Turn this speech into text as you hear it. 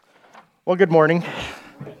Well, good morning.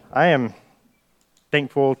 I am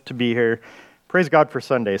thankful to be here. Praise God for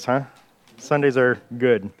Sundays, huh? Sundays are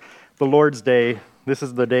good. The Lord's Day, this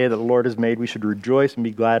is the day that the Lord has made. We should rejoice and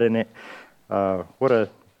be glad in it. What a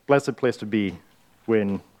blessed place to be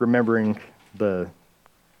when remembering the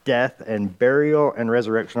death and burial and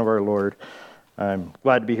resurrection of our Lord. I'm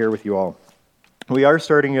glad to be here with you all. We are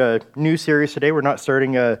starting a new series today. We're not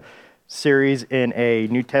starting a series in a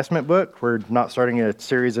New Testament book. We're not starting a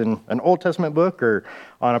series in an Old Testament book or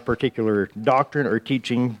on a particular doctrine or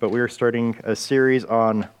teaching, but we are starting a series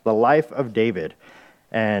on the life of David.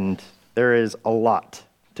 And there is a lot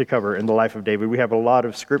to cover in the life of David. We have a lot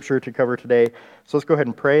of scripture to cover today. So let's go ahead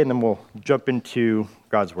and pray, and then we'll jump into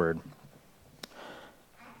God's word.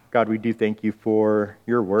 God, we do thank you for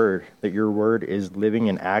your word, that your word is living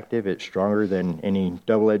and active. It's stronger than any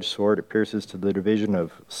double-edged sword. It pierces to the division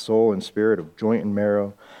of soul and spirit, of joint and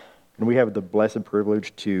marrow. And we have the blessed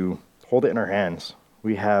privilege to hold it in our hands.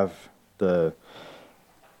 We have the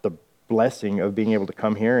blessing of being able to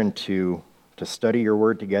come here and to study your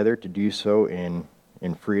word together, to do so in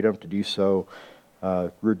freedom, to do so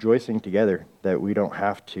rejoicing together, that we don't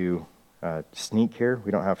have to sneak here.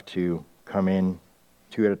 We don't have to come in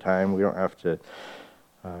two at a time. We don't have to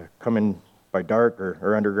come in by dark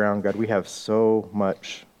or underground. God, we have so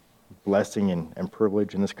much blessing and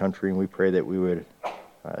privilege in this country, and we pray that we would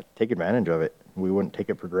take advantage of it. We wouldn't take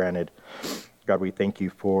it for granted. God, we thank you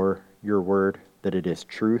for your word, that it is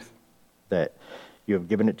truth, that you have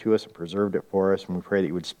given it to us and preserved it for us, and we pray that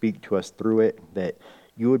you would speak to us through it, that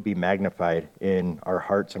you would be magnified in our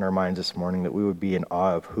hearts and our minds this morning, that we would be in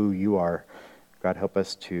awe of who you are. God, help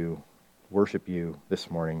us to worship you this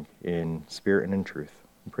morning in spirit and in truth.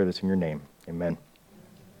 We pray this in your name. Amen.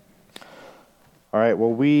 All right,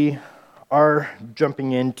 well, we are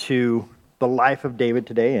jumping into the life of David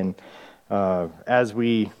today, and as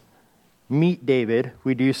we meet David,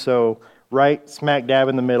 we do so right smack dab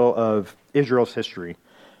in the middle of Israel's history.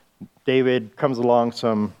 David comes along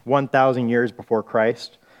some 1,000 years before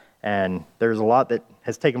Christ, and there's a lot that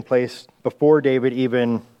has taken place before David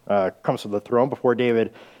even comes to the throne, before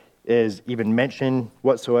David is even mentioned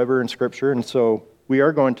whatsoever in Scripture. And so we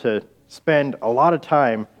are going to spend a lot of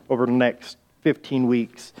time over the next 15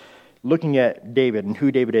 weeks looking at David and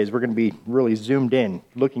who David is. We're going to be really zoomed in,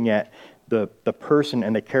 looking at the person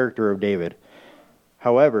and the character of David.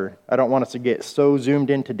 However, I don't want us to get so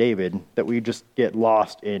zoomed into David that we just get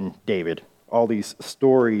lost in David, all these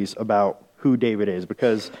stories about who David is,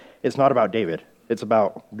 because it's not about David. It's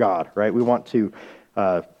about God, right? We want to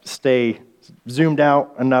stay zoomed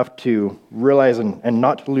out enough to realize and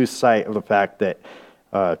not to lose sight of the fact that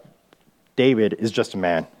David is just a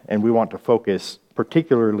man, and we want to focus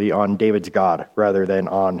particularly on David's God rather than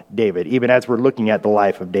on David, even as we're looking at the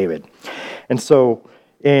life of David. And so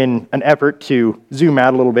in an effort to zoom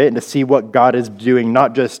out a little bit and to see what God is doing,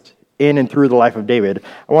 not just in and through the life of David,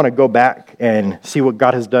 I want to go back and see what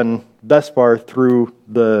God has done thus far through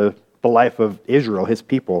the life of Israel, his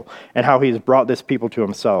people, and how he has brought this people to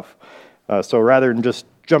himself. So rather than just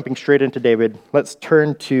jumping straight into David, let's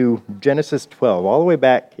turn to Genesis 12. All the way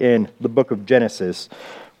back in the book of Genesis,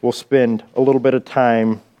 we'll spend a little bit of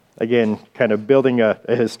time, again, kind of building a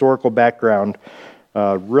historical background,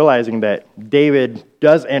 realizing that David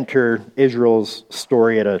does enter Israel's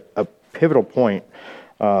story at a pivotal point,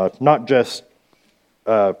 not just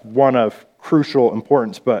one of crucial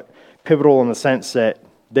importance, but pivotal in the sense that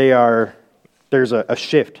there's a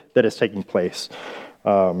shift that is taking place.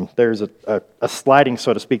 There's a sliding,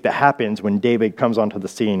 so to speak, that happens when David comes onto the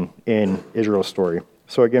scene in Israel's story.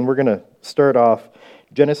 So again, we're going to start off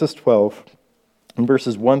Genesis 12, and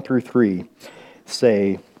verses 1 through 3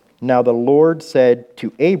 say, "Now the Lord said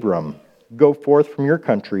to Abram, 'Go forth from your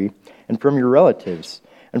country and from your relatives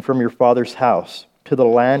and from your father's house to the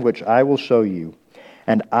land which I will show you,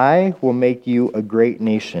 and I will make you a great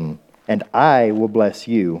nation, and I will bless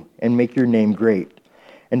you and make your name great.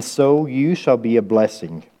 And so you shall be a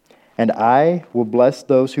blessing. And I will bless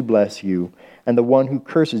those who bless you, and the one who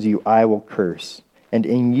curses you I will curse. And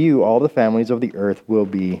in you all the families of the earth will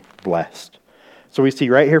be blessed.'" So we see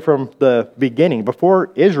right here from the beginning,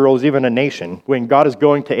 before Israel is even a nation, when God is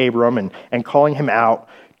going to Abram and calling him out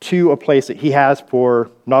to a place that he has for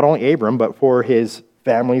not only Abram, but for his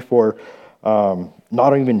family, for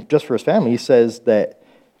not even just for his family, he says that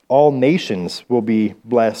all nations will be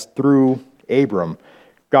blessed through Abram.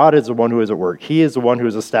 God is the one who is at work. He is the one who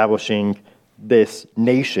is establishing this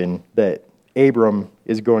nation that Abram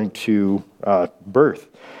is going to birth.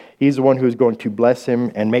 He's the one who is going to bless him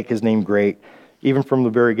and make his name great. Even from the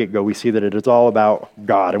very get-go, we see that it is all about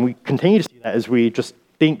God. And we continue to see that as we just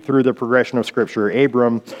think through the progression of Scripture,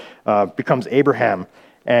 Abram becomes Abraham,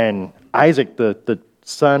 and Isaac, the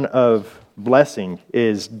son of blessing,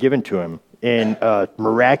 is given to him in a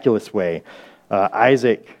miraculous way.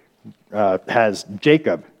 Isaac has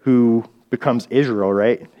Jacob, who becomes Israel,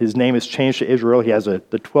 right? His name is changed to Israel. He has the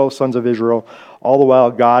 12 sons of Israel. All the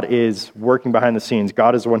while, God is working behind the scenes.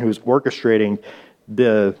 God is the one who's orchestrating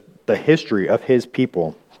the history of his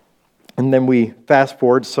people. And then we fast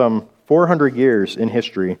forward some 400 years in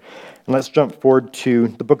history, and let's jump forward to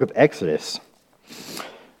the book of Exodus.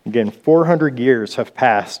 Again, 400 years have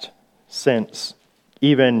passed since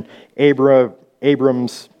even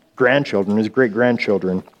Abram's grandchildren, his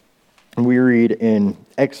great-grandchildren. And we read in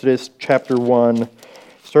Exodus chapter 1,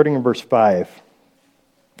 starting in verse 5.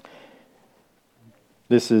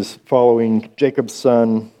 This is following Jacob's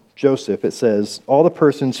son Joseph. It says, "All the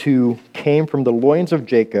persons who came from the loins of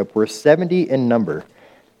Jacob were 70 in number."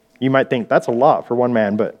 You might think that's a lot for one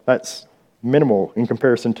man, but that's minimal in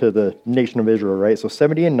comparison to the nation of Israel, right? So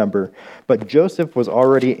 70 in number. But Joseph was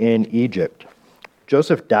already in Egypt.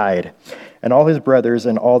 Joseph died, and all his brothers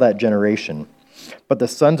and all that generation. But the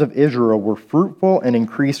sons of Israel were fruitful and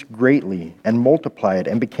increased greatly, and multiplied,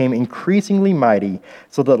 and became increasingly mighty,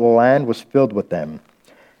 so that the land was filled with them.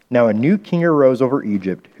 Now a new king arose over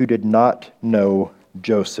Egypt, who did not know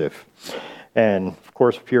Joseph. And of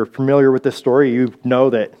course, if you're familiar with this story, you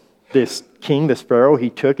know that this king, this Pharaoh, he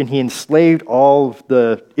took and he enslaved all of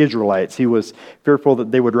the Israelites. He was fearful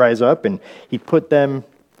that they would rise up, and he put them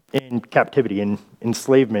in captivity, in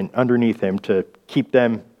enslavement underneath him to keep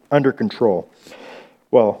them under control.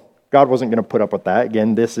 Well, God wasn't going to put up with that.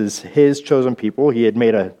 Again, this is his chosen people. He had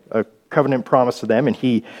made a covenant promise to them, and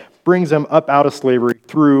he brings them up out of slavery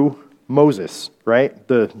through Moses, right?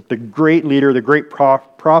 The great leader, the great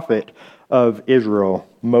prophet of Israel,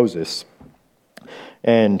 Moses.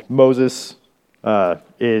 And Moses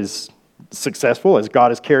is successful as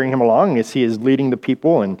God is carrying him along, as he is leading the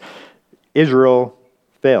people, and Israel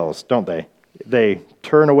fails, don't they? They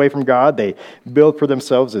turn away from God. They build for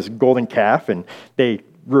themselves this golden calf, and they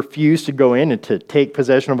refuse to go in and to take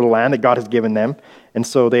possession of the land that God has given them. And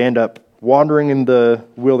so they end up wandering in the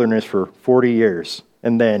wilderness for 40 years.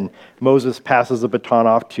 And then Moses passes the baton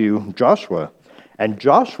off to Joshua. And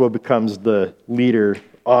Joshua becomes the leader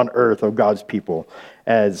on earth of God's people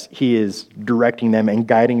as he is directing them and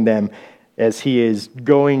guiding them, as he is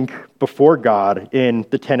going before God in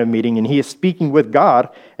the tent of meeting, and he is speaking with God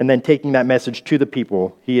and then taking that message to the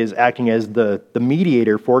people. He is acting as the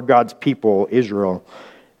mediator for God's people, Israel,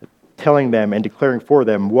 telling them and declaring for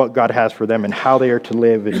them what God has for them and how they are to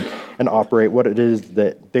live and operate, what it is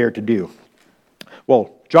that they are to do.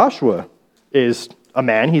 Well, Joshua is a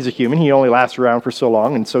man. He's a human. He only lasts around for so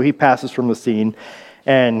long, and so he passes from the scene.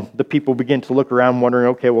 And the people begin to look around wondering,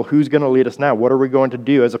 okay, well, who's going to lead us now? What are we going to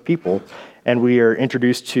do as a people? And we are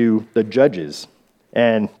introduced to the judges.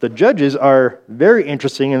 And the judges are very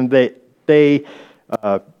interesting in that they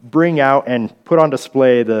bring out and put on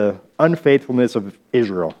display the unfaithfulness of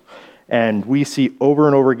Israel. And we see over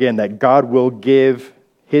and over again that God will give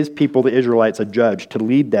his people, the Israelites, a judge to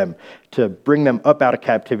lead them, to bring them up out of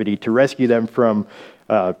captivity, to rescue them from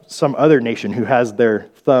some other nation who has their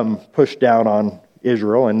thumb pushed down on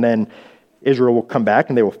Israel, and then Israel will come back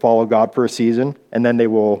and they will follow God for a season, and then they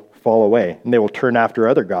will fall away and they will turn after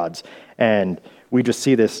other gods. And we just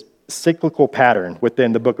see this cyclical pattern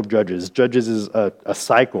within the book of Judges. Judges is a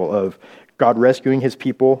cycle of God rescuing his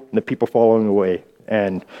people and the people following away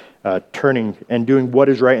and turning and doing what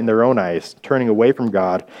is right in their own eyes, turning away from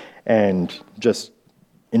God and just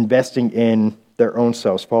investing in their own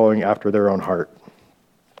selves, following after their own heart.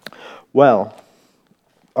 Well,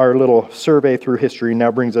 our little survey through history now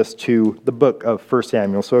brings us to the book of 1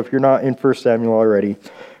 Samuel. So if you're not in 1 Samuel already,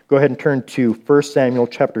 go ahead and turn to 1 Samuel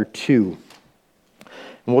chapter 2.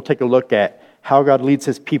 And we'll take a look at how God leads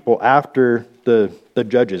his people after the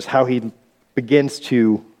judges, how he begins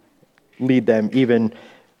to lead them, even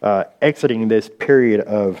exiting this period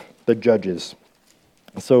of the judges.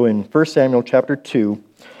 So in 1 Samuel chapter 2,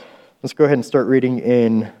 let's go ahead and start reading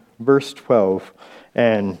in verse 12.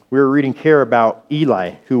 And we were reading here about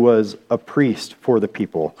Eli, who was a priest for the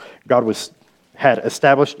people. God had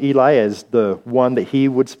established Eli as the one that he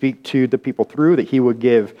would speak to the people through, that he would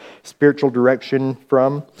give spiritual direction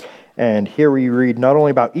from. And here we read not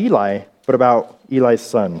only about Eli, but about Eli's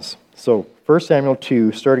sons. So 1 Samuel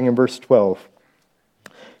 2, starting in verse 12,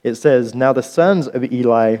 it says, "Now the sons of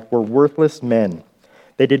Eli were worthless men.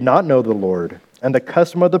 They did not know the Lord, and the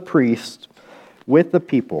custom of the priest with the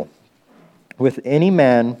people. When any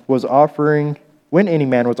man was offering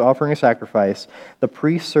a sacrifice, the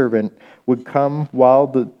priest's servant would come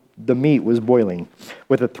while the meat was boiling,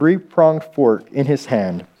 with a three-pronged fork in his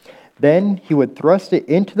hand. Then he would thrust it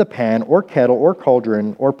into the pan or kettle or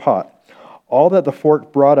cauldron or pot. All that the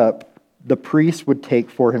fork brought up, the priest would take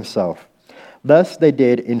for himself. Thus they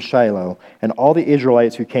did in Shiloh, and all the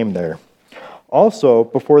Israelites who came there. Also,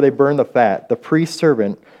 before they burned the fat, the priest's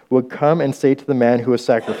servant would come and say to the man who was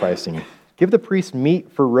sacrificing, "Give the priest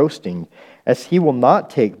meat for roasting, as he will not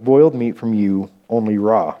take boiled meat from you, only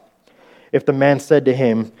raw." If the man said to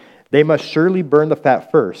him, "They must surely burn the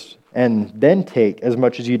fat first, and then take as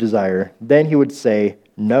much as you desire," then he would say,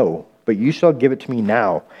 "No, but you shall give it to me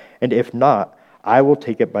now, and if not, I will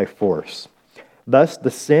take it by force." Thus the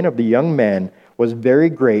sin of the young men was very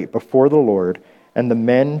great before the Lord, and the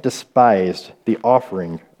men despised the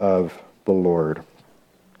offering of the Lord.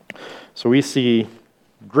 So we see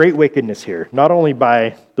great wickedness here, not only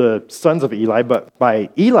by the sons of Eli, but by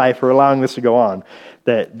Eli for allowing this to go on,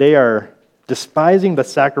 that they are despising the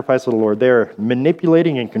sacrifice of the Lord. They are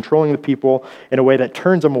manipulating and controlling the people in a way that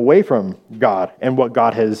turns them away from God and what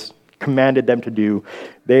God has commanded them to do.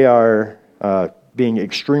 They are being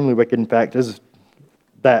extremely wicked. In fact, as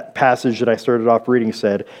that passage that I started off reading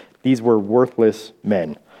said, these were worthless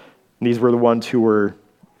men. These were the ones who were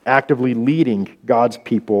actively leading God's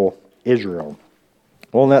people, Israel.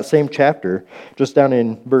 Well, in that same chapter, just down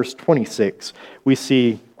in verse 26, we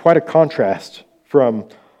see quite a contrast from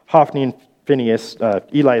Hophni and Phinehas,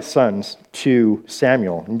 Eli's sons, to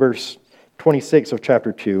Samuel. In verse 26 of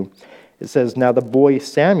chapter 2, it says, "Now the boy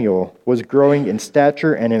Samuel was growing in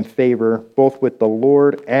stature and in favor, both with the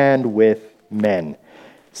Lord and with men."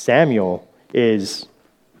 Samuel is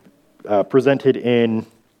presented in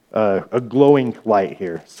a glowing light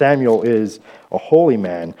here. Samuel is a holy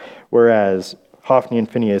man, whereas Hophni and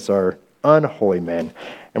Phinehas are unholy men.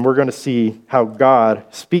 And we're going to see how God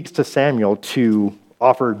speaks to Samuel to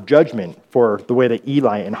offer judgment for the way that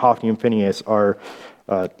Eli and Hophni and Phinehas are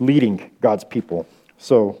leading God's people.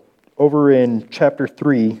 So over in chapter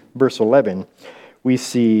 3, verse 11, we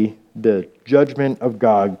see the judgment of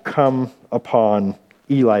God come upon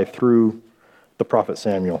Eli through the prophet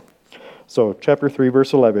Samuel. So chapter 3,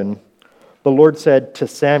 verse 11, "The Lord said to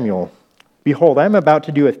Samuel, 'Behold, I am about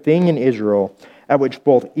to do a thing in Israel at which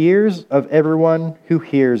both ears of everyone who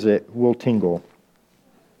hears it will tingle.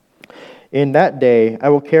 In that day I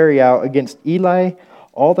will carry out against Eli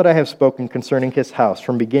all that I have spoken concerning his house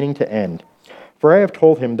from beginning to end. For I have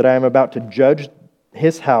told him that I am about to judge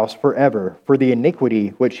his house forever for the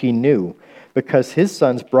iniquity which he knew, because his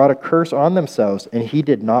sons brought a curse on themselves, and he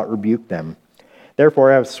did not rebuke them.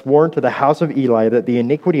 Therefore I have sworn to the house of Eli that the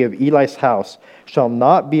iniquity of Eli's house shall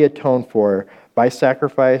not be atoned for by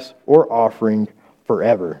sacrifice or offering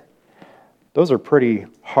forever.'" Those are pretty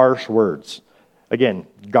harsh words. Again,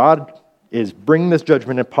 God is bringing this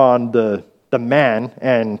judgment upon the man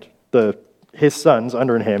and his sons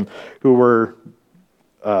under him, who were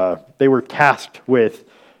they were tasked with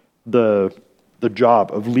the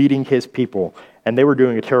job of leading his people, and they were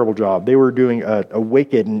doing a terrible job. They were doing a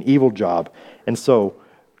wicked and evil job. And so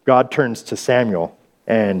God turns to Samuel,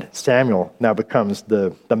 and Samuel now becomes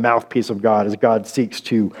the mouthpiece of God as God seeks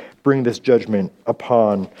to bring this judgment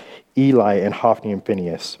upon Eli and Hophni and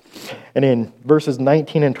Phinehas. And in verses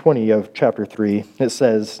 19 and 20 of chapter 3, it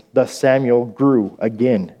says, "Thus Samuel grew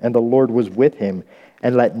again, and the Lord was with him,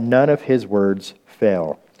 and let none of his words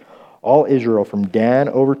fail. All Israel from Dan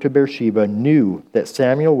over to Beersheba knew that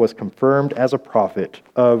Samuel was confirmed as a prophet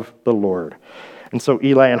of the Lord." And so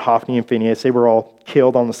Eli and Hophni and Phinehas, they were all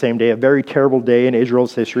killed on the same day, a very terrible day in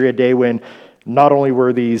Israel's history, a day when not only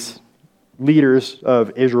were these leaders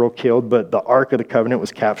of Israel killed, but the Ark of the Covenant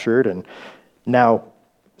was captured, and now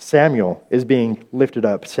Samuel is being lifted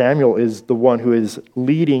up. Samuel is the one who is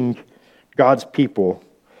leading God's people.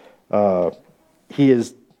 He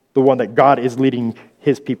is the one that God is leading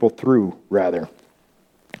his people through, rather.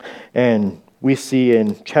 And we see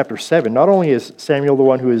in chapter 7, not only is Samuel the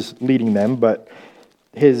one who is leading them, but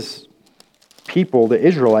his people, the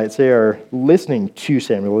Israelites, they are listening to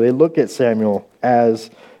Samuel. They look at Samuel as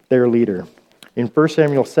their leader. In 1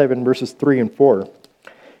 Samuel 7, verses 3 and 4,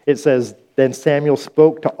 it says, "Then Samuel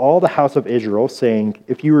spoke to all the house of Israel, saying,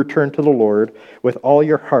 'If you return to the Lord with all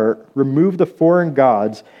your heart, remove the foreign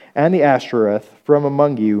gods and the Ashtoreth from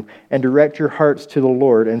among you, and direct your hearts to the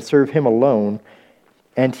Lord, and serve him alone,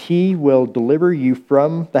 and he will deliver you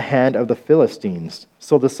from the hand of the Philistines.'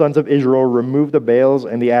 So the sons of Israel removed the Baals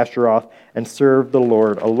and the Ashtaroth and served the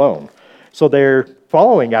Lord alone." So they're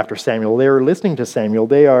following after Samuel. They are listening to Samuel.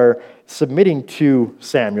 They are submitting to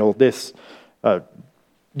Samuel, this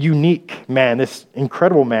unique man, this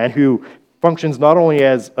incredible man who functions not only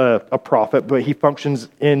as a prophet, but he functions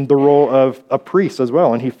in the role of a priest as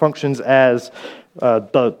well. And he functions as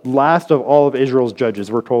the last of all of Israel's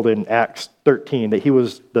judges. We're told in Acts 13 that he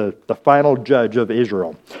was the final judge of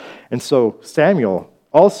Israel. And so Samuel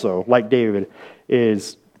also, like David,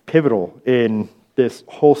 is pivotal in this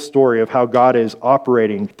whole story of how God is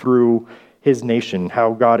operating through his nation,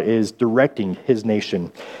 how God is directing his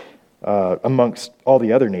nation amongst all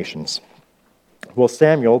the other nations. Well,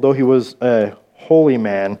 Samuel, though he was a holy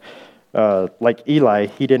man, like Eli,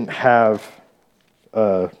 he didn't have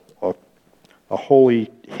a holy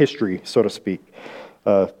history, so to speak,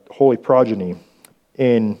 holy progeny.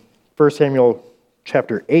 In 1 Samuel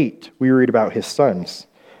chapter 8, we read about his sons.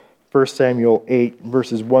 1 Samuel 8,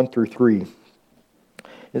 verses 1 through 3.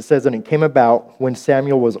 It says, "And it came about when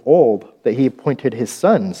Samuel was old that he appointed his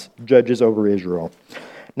sons judges over Israel.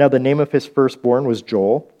 Now the name of his firstborn was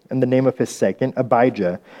Joel, and the name of his second,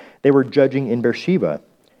 Abijah. They were judging in Beersheba.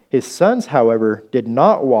 His sons, however, did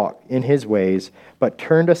not walk in his ways, but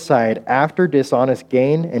turned aside after dishonest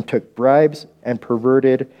gain and took bribes and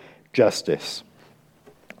perverted justice."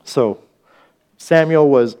 So Samuel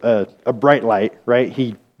was a bright light, right?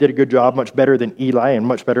 He did a good job, much better than Eli and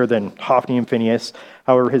much better than Hophni and Phinehas.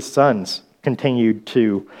 However, his sons continued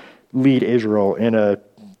to lead Israel in a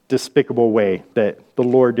despicable way that the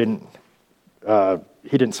Lord didn't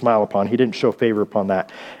smile upon. He didn't show favor upon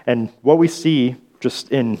that. And what we see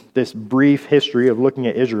just in this brief history of looking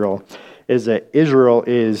at Israel is that Israel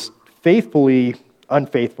is faithfully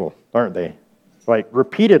unfaithful, aren't they? Like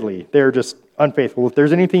repeatedly, they're just unfaithful. If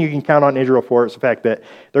there's anything you can count on Israel for, it's the fact that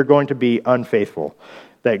they're going to be unfaithful,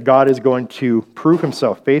 that God is going to prove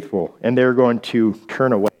himself faithful, and they're going to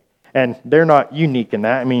turn away. And they're not unique in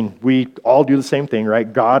that. I mean, we all do the same thing,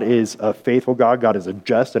 right? God is a faithful God. God is a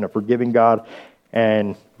just and a forgiving God,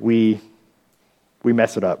 and we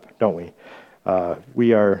mess it up, don't we?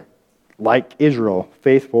 We are, like Israel,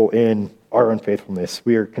 faithful in our unfaithfulness.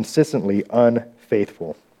 We are consistently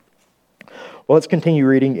unfaithful. Well, let's continue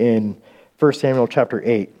reading in 1 Samuel chapter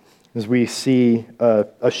 8 as we see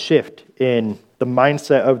a shift in the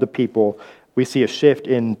mindset of the people. We see a shift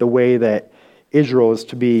in the way that Israel is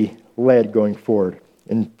to be led going forward.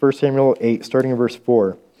 In 1 Samuel 8, starting in verse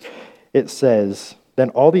 4, it says, "Then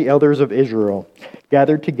all the elders of Israel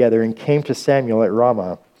gathered together and came to Samuel at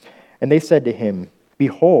Ramah. And they said to him,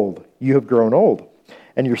 'Behold, you have grown old,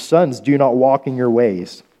 and your sons do not walk in your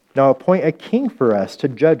ways. Now appoint a king for us to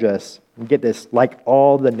judge us,' and get this, 'like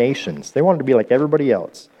all the nations.'" They wanted to be like everybody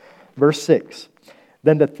else. Verse 6,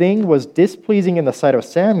 "Then the thing was displeasing in the sight of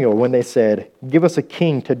Samuel when they said, 'Give us a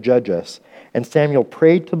king to judge us.' And Samuel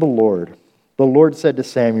prayed to the Lord. The Lord said to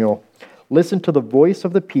Samuel, 'Listen to the voice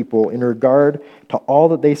of the people in regard to all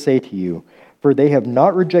that they say to you. For they have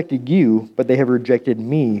not rejected you, but they have rejected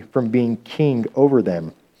me from being king over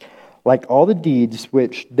them. Like all the deeds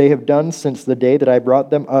which they have done since the day that I brought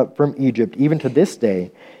them up from Egypt, even to this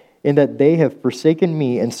day, in that they have forsaken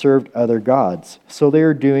me and served other gods. So they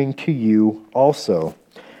are doing to you also.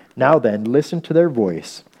 Now then, listen to their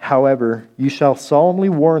voice. However, you shall solemnly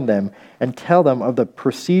warn them and tell them of the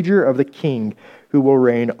procedure of the king who will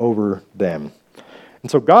reign over them.'"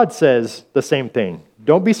 And so God says the same thing.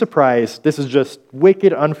 Don't be surprised. This is just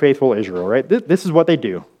wicked, unfaithful Israel, right? This is what they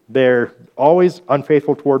do. They're always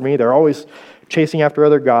unfaithful toward me. They're always chasing after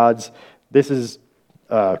other gods. This is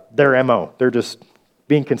their MO. They're just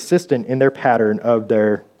being consistent in their pattern of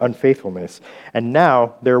their unfaithfulness. And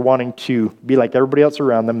now they're wanting to be like everybody else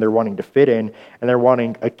around them. They're wanting to fit in, and they're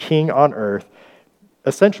wanting a king on earth,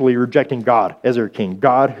 essentially rejecting God as their king.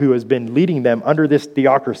 God who has been leading them under this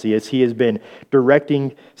theocracy, as he has been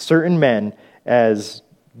directing certain men, as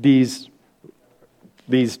these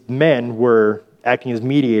men were acting as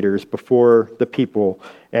mediators before the people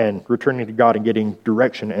and returning to God and getting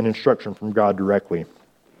direction and instruction from God directly.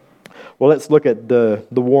 Well, let's look at the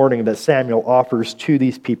warning that Samuel offers to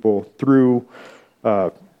these people through,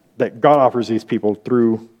 that God offers these people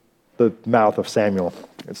through the mouth of Samuel.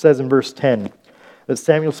 It says in verse 10 that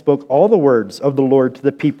Samuel spoke all the words of the Lord to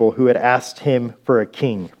the people who had asked him for a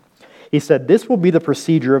king. He said, "This will be the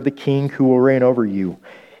procedure of the king who will reign over you.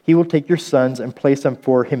 He will take your sons and place them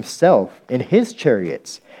for himself in his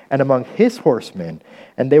chariots and among his horsemen,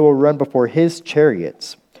 and they will run before his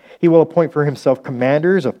chariots. He will appoint for himself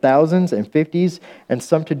commanders of thousands and fifties, and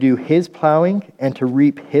some to do his plowing and to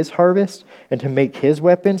reap his harvest and to make his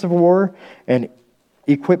weapons of war and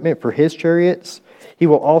equipment for his chariots. He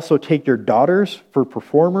will also take your daughters for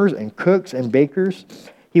performers and cooks and bakers.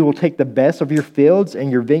 He will take the best of your fields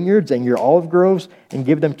and your vineyards and your olive groves and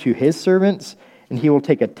give them to his servants. And he will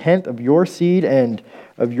take a tenth of your seed and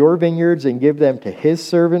of your vineyards and give them to his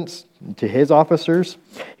servants to his officers.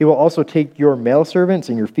 He will also take your male servants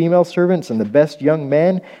and your female servants and the best young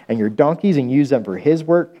men and your donkeys and use them for his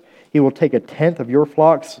work. He will take 1/10 of your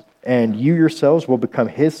flocks, and you yourselves will become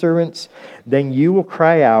his servants. Then you will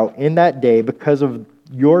cry out in that day because of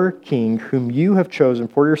your king whom you have chosen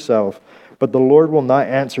for yourself, but the Lord will not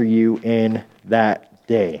answer you in that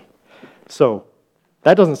day. So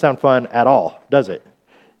that doesn't sound fun at all, does it?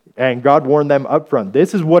 And God warned them up front.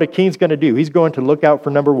 This is what a king's going to do. He's going to look out for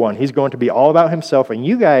number one. He's going to be all about himself. And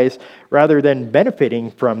you guys, rather than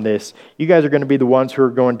benefiting from this, you guys are going to be the ones who are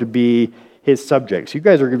going to be his subjects. You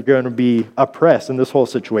guys are going to be oppressed in this whole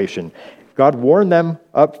situation. God warned them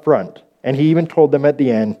up front. And he even told them at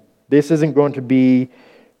the end, this isn't going to be,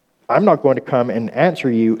 I'm not going to come and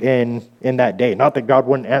answer you in that day. Not that God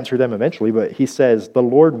wouldn't answer them eventually, but he says, the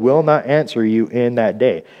Lord will not answer you in that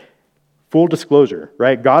day. Full disclosure,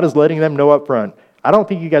 right? God is letting them know up front, I don't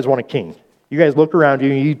think you guys want a king. You guys look around you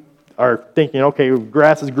and you are thinking, okay,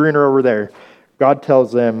 grass is greener over there. God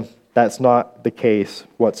tells them that's not the case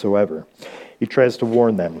whatsoever. He tries to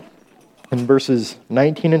warn them. And verses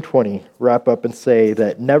 19 and 20 wrap up and say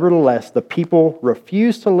that nevertheless, the people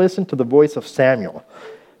refused to listen to the voice of Samuel.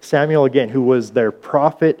 Samuel, again, who was their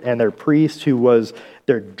prophet and their priest, who was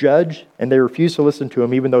their judge, and they refused to listen to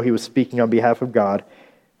him even though he was speaking on behalf of God.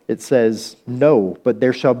 It says, no, but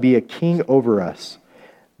there shall be a king over us,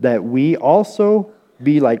 that we also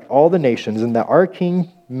be like all the nations, and that our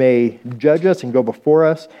king may judge us and go before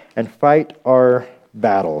us and fight our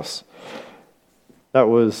battles. That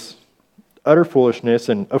was utter foolishness,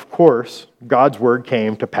 and of course, God's word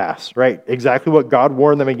came to pass, right? Exactly what God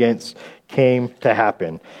warned them against came to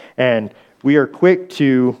happen. And we are quick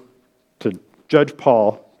to judge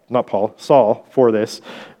Saul for this,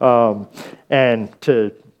 and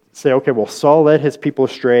to say, okay, well, Saul led his people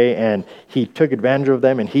astray, and he took advantage of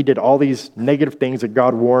them, and he did all these negative things that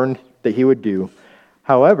God warned that he would do.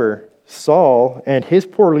 However, Saul and his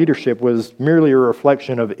poor leadership was merely a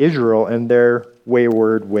reflection of Israel and their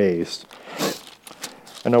wayward ways.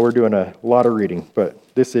 I know we're doing a lot of reading, but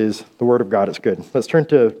this is the Word of God. It's good. Let's turn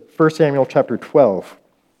to 1 Samuel chapter 12.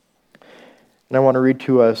 And I want to read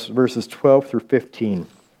to us verses 12 through 15.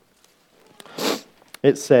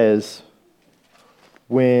 It says,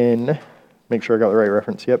 make sure I got the right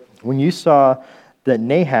reference, yep. When you saw that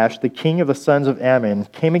Nahash, the king of the sons of Ammon,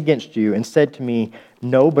 came against you and said to me,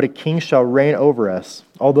 no, but a king shall reign over us.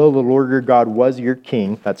 Although the Lord your God was your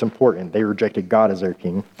king, that's important. They rejected God as their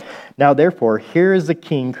king. Now therefore, here is the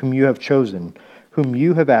king whom you have chosen, whom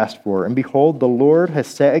you have asked for. And behold, the Lord has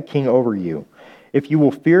set a king over you. If you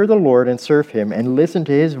will fear the Lord and serve him and listen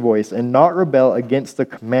to his voice and not rebel against the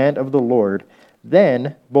command of the Lord,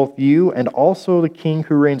 then both you and also the king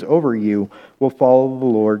who reigns over you will follow the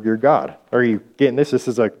Lord your God. Are you getting this? This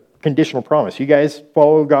is a conditional promise. You guys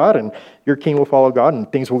follow God and your king will follow God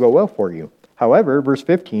and things will go well for you. However, verse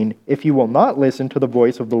 15, if you will not listen to the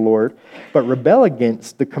voice of the Lord, but rebel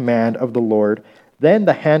against the command of the Lord, then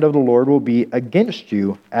the hand of the Lord will be against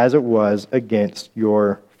you as it was against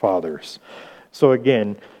your fathers. So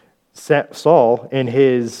again, Saul, in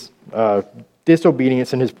his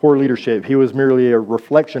disobedience and his poor leadership, he was merely a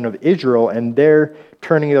reflection of Israel and their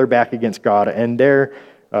turning their back against God and their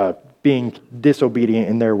being disobedient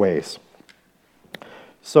in their ways.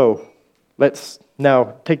 So let's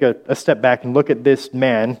now take a step back and look at this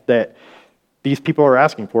man that these people are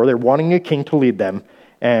asking for. They're wanting a king to lead them,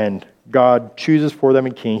 and God chooses for them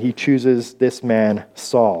a king. He chooses this man,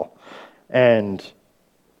 Saul. And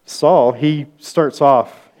Saul, he starts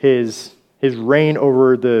off his reign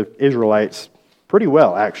over the Israelites pretty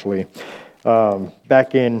well, actually.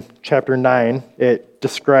 Back in chapter 9, it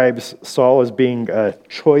describes Saul as being a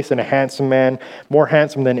choice and a handsome man, more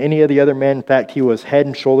handsome than any of the other men. In fact, he was head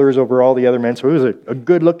and shoulders over all the other men, so he was a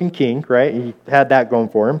good-looking king, right? He had that going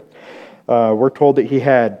for him. We're told that he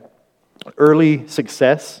had early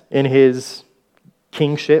success in his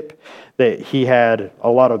kingship, that he had a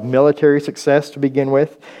lot of military success to begin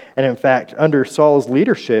with, and in fact, under Saul's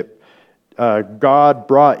leadership, God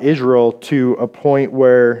brought Israel to a point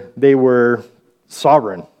where they were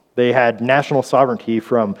sovereign. They had national sovereignty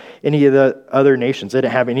from any of the other nations. They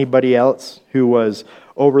didn't have anybody else who was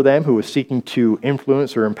over them, who was seeking to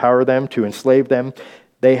influence or empower them, to enslave them.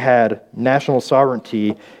 They had national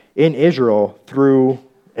sovereignty in Israel through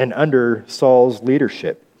and under Saul's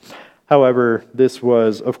leadership. However, this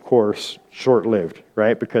was, of course, short-lived,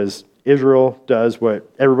 right? Because Israel does what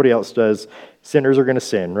everybody else does. Sinners are going to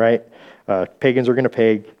sin, right? Pagans are going to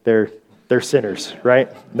pag. They're sinners, right?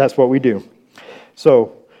 That's what we do.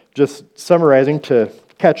 So, just summarizing to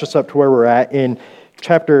catch us up to where we're at, in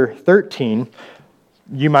chapter 13,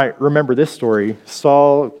 you might remember this story.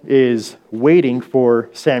 Saul is waiting for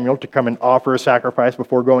Samuel to come and offer a sacrifice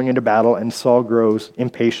before going into battle, and Saul grows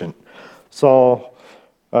impatient. Saul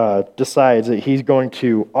decides that he's going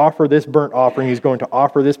to offer this burnt offering, he's going to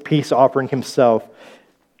offer this peace offering himself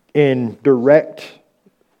in direct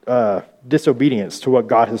disobedience to what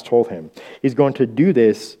God has told him. He's going to do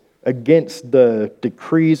this against the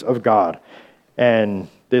decrees of God. And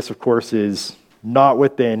this, of course, is not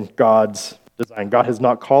within God's design. God has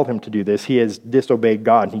not called him to do this. He has disobeyed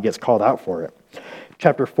God, and he gets called out for it.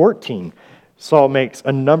 Chapter 14, Saul makes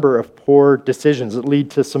a number of poor decisions that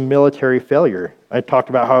lead to some military failure. I talked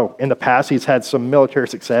about how in the past he's had some military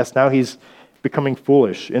success. Now he's becoming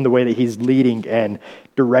foolish in the way that he's leading and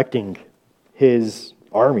directing his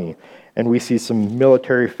army. And we see some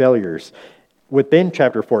military failures. Within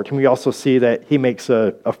chapter 14, we also see that he makes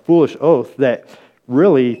a foolish oath that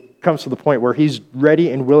really comes to the point where he's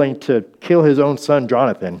ready and willing to kill his own son,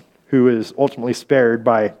 Jonathan, who is ultimately spared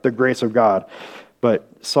by the grace of God. But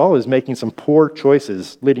Saul is making some poor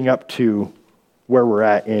choices leading up to where we're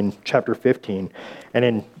at in chapter 15. And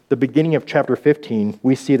in the beginning of chapter 15,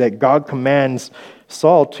 we see that God commands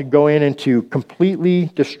Saul to go in and to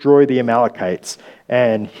completely destroy the Amalekites.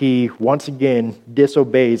 And he once again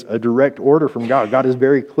disobeys a direct order from God. God is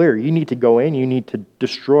very clear. You need to go in, you need to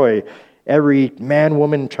destroy every man,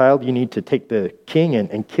 woman, child. You need to take the king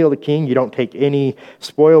and kill the king. You don't take any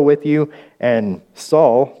spoil with you. And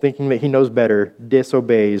Saul, thinking that he knows better,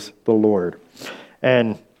 disobeys the Lord.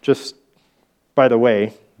 And just by the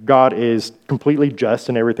way, God is completely just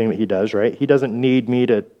in everything that he does, right? He doesn't need me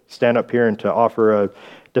to stand up here and to offer a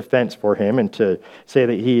defense for him and to say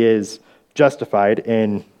that he is justified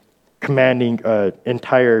in commanding an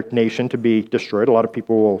entire nation to be destroyed. A lot of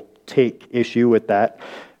people will take issue with that.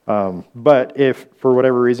 But if, for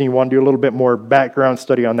whatever reason, you want to do a little bit more background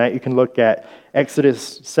study on that, you can look at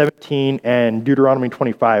Exodus 17 and Deuteronomy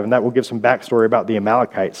 25, and that will give some backstory about the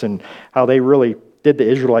Amalekites and how they really did the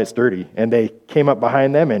Israelites dirty. And they came up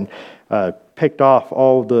behind them and picked off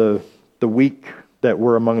all the weak that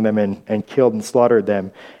were among them and killed and slaughtered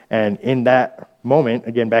them. And in that moment,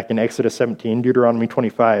 again, back in Exodus 17, Deuteronomy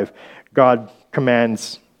 25, God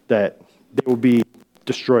commands that they will be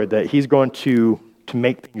destroyed, that he's going to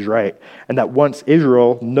make things right. And that once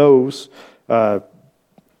Israel knows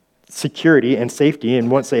security and safety,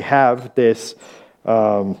 and once they have this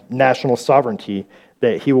national sovereignty,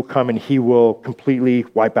 that he will come and he will completely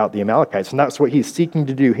wipe out the Amalekites. And that's what he's seeking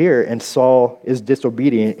to do here, and Saul is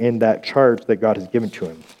disobedient in that charge that God has given to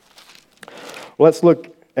him. Well, let's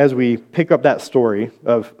look as we pick up that story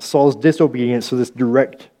of Saul's disobedience to this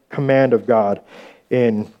direct command of God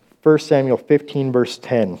in 1 Samuel 15, verse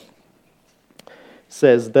 10.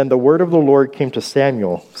 Says, "Then the word of the Lord came to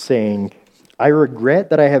Samuel, saying, I regret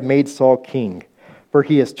that I have made Saul king, for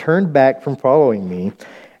he has turned back from following me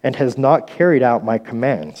and has not carried out my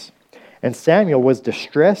commands. And Samuel was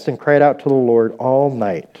distressed and cried out to the Lord all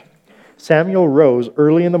night. Samuel rose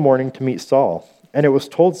early in the morning to meet Saul, and it was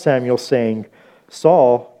told Samuel, saying,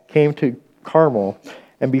 Saul came to Carmel,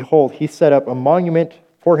 and behold, he set up a monument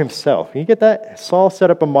for himself." You get that? Saul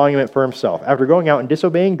set up a monument for himself. After going out and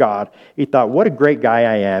disobeying God, he thought, what a great guy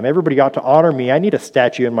I am. Everybody ought to honor me. I need a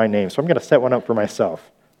statue in my name, so I'm going to set one up for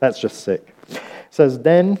myself. That's just sick. It says,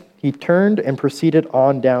 then he turned and proceeded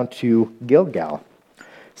on down to Gilgal.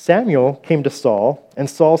 Samuel came to Saul, and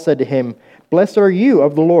Saul said to him, "Blessed are you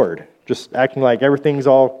of the Lord." Just acting like everything's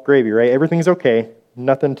all gravy, right? Everything's okay.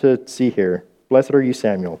 Nothing to see here. "Blessed are you,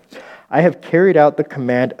 Samuel. I have carried out the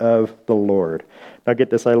command of the Lord." Now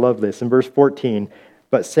get this, I love this. In verse 14,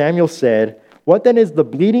 "But Samuel said, What then is the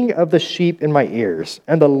bleating of the sheep in my ears,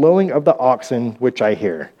 and the lowing of the oxen which I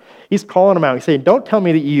hear?" He's calling them out. He's saying, don't tell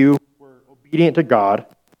me that you were obedient to God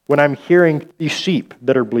when I'm hearing these sheep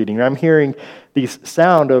that are bleating. I'm hearing these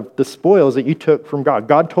sound of the spoils that you took from God.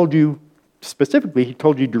 God told you specifically, he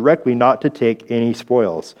told you directly not to take any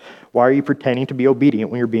spoils. Why are you pretending to be obedient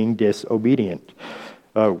when you're being disobedient?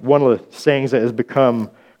 One of the sayings that has become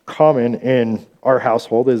common in our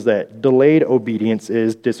household is that delayed obedience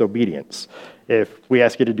is disobedience. If we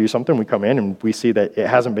ask you to do something, we come in and we see that it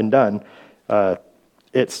hasn't been done,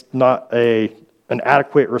 it's not an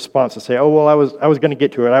adequate response to say, oh, well, I was going to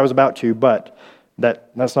get to it, I was about to, but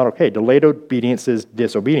that's not okay. Delayed obedience is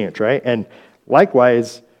disobedience, right? And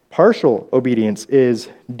likewise, partial obedience is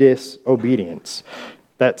disobedience.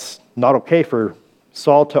 That's not okay for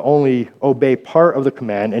Saul to only obey part of the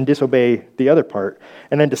command and disobey the other part,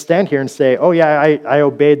 and then to stand here and say, oh yeah, I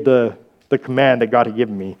obeyed the command that God had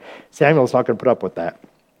given me. Samuel's not going to put up with that.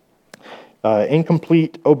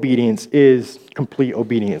 Incomplete obedience is complete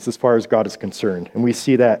obedience as far as God is concerned. And we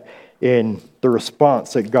see that in the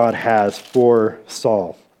response that God has for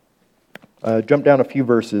Saul. Jump down a few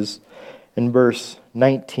verses. In verse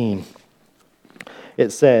 19,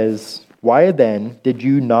 it says, "Why then did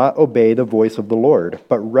you not obey the voice of the Lord,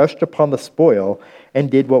 but rushed upon the spoil and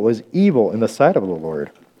did what was evil in the sight of the Lord?"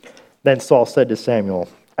 Then Saul said to Samuel,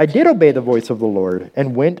 "I did obey the voice of the Lord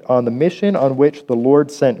and went on the mission on which the Lord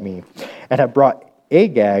sent me, and have brought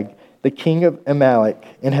Agag, the king of Amalek,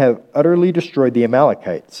 and have utterly destroyed the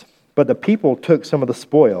Amalekites. But the people took some of the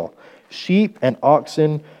spoil, sheep and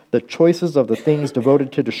oxen, the choices of the things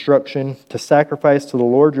devoted to destruction, to sacrifice to the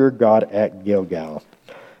Lord your God at Gilgal."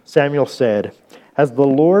 Samuel said, "Has the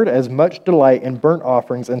Lord as much delight in burnt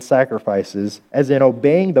offerings and sacrifices as in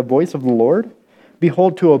obeying the voice of the Lord?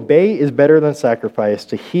 Behold, to obey is better than sacrifice,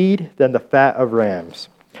 to heed than the fat of rams.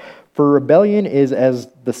 For rebellion is as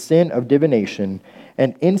the sin of divination,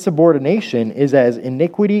 and insubordination is as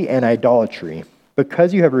iniquity and idolatry.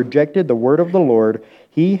 Because you have rejected the word of the Lord,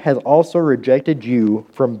 he has also rejected you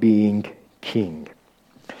from being king."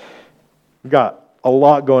 We've got a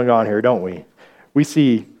lot going on here, don't we? We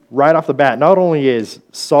see right off the bat, not only is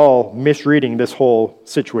Saul misreading this whole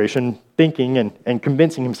situation, thinking and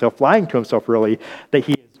convincing himself, lying to himself really, that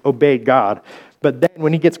he has obeyed God, but then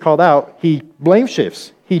when he gets called out, he blame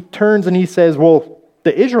shifts. He turns and he says, well,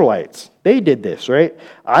 the Israelites, they did this, right?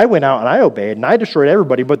 I went out and I obeyed and I destroyed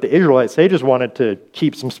everybody, but the Israelites, they just wanted to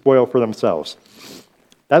keep some spoil for themselves.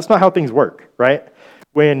 That's not how things work, right?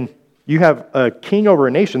 When you have a king over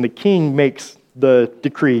a nation, the king makes the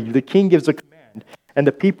decree, the king gives a command, and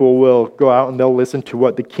the people will go out and they'll listen to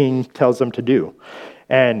what the king tells them to do.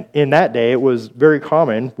 And in that day, it was very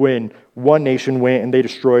common when one nation went and they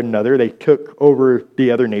destroyed another, they took over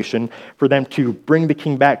the other nation for them to bring the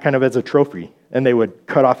king back kind of as a trophy. And they would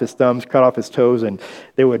cut off his thumbs, cut off his toes, and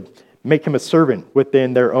they would make him a servant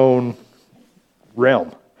within their own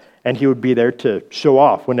realm. And he would be there to show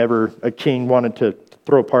off whenever a king wanted to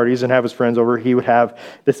throw parties and have his friends over. He would have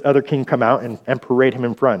this other king come out and parade him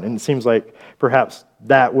in front. And it seems like perhaps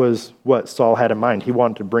that was what Saul had in mind. He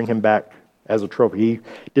wanted to bring him back as a trophy. He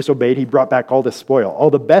disobeyed. He brought back all this spoil, all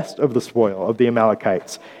the best of the spoil of the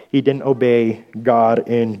Amalekites. He didn't obey God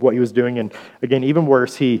in what he was doing. And again, even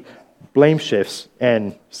worse, he blame shifts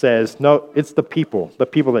and says, no, it's the people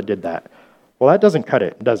that did that. Well, that doesn't cut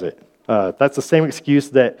it, does it? That's the same excuse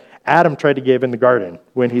that Adam tried to give in the garden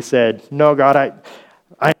when he said, no, God,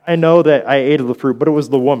 I know that I ate of the fruit, but it was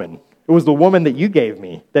the woman. It was the woman that you gave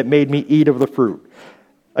me that made me eat of the fruit.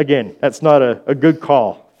 Again, that's not a good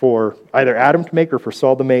call for either Adam to make or for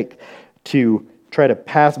Saul to make, to try to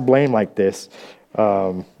pass blame like this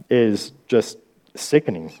is just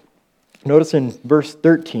sickening. Notice in verse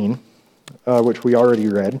 13, which we already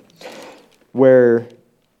read, where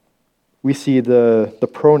we see the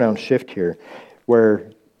pronoun shift here,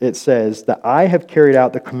 where it says that I have carried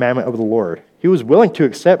out the commandment of the Lord. He was willing to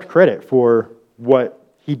accept credit for what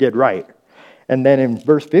he did right. And then in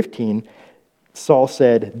verse 15, Saul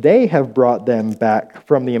said, they have brought them back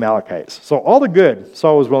from the Amalekites. So all the good,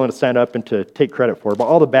 Saul was willing to stand up and to take credit for, but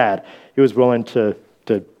all the bad, he was willing to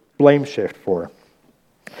blame shift for.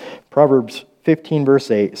 Proverbs 15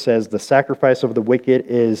 verse 8 says, the sacrifice of the wicked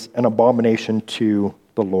is an abomination to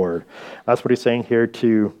the Lord. That's what he's saying here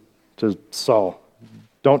to Saul.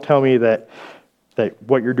 Don't tell me that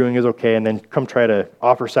what you're doing is okay and then come try to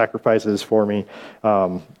offer sacrifices for me.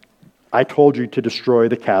 I told you to destroy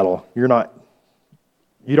the cattle. You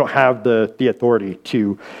don't have the authority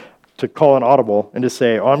to call an audible and to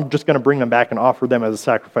say, oh, I'm just going to bring them back and offer them as a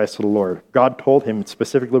sacrifice to the Lord. God told him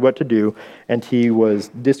specifically what to do, and he was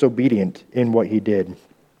disobedient in what he did.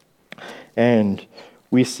 And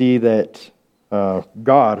we see that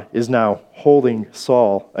God is now holding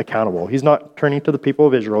Saul accountable. He's not turning to the people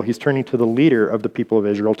of Israel. He's turning to the leader of the people of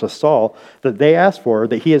Israel, to Saul, that they asked for,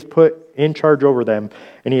 that he has put in charge over them,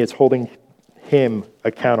 and he is holding him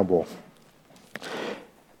accountable.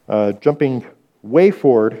 Jumping way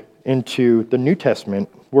forward into the New Testament,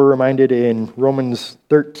 we're reminded in Romans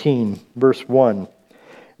 13, verse 1.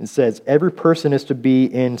 It says, every person is to be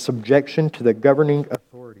in subjection to the governing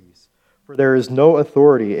authorities, for there is no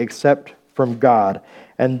authority except from God,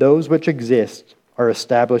 and those which exist are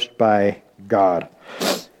established by God.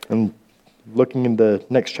 And looking in the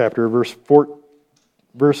next chapter, verse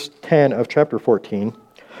 10 of chapter 14,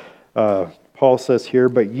 Paul says here,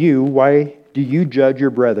 but you, why do you judge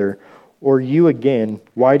your brother? Or you again,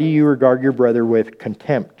 why do you regard your brother with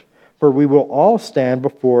contempt? For we will all stand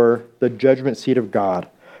before the judgment seat of God.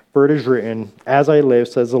 For it is written, as I live,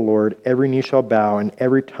 says the Lord, every knee shall bow and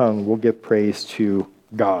every tongue will give praise to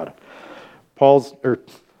God.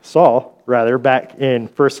 Saul, back in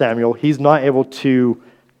 1 Samuel, he's not able to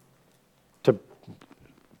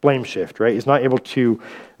blame shift, right? He's not able to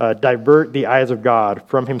divert the eyes of God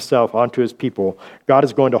from himself onto his people. God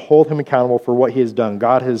is going to hold him accountable for what he has done.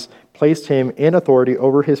 God has placed him in authority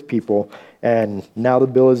over his people, and now the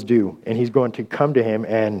bill is due, and he's going to come to him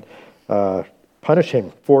and punish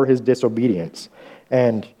him for his disobedience.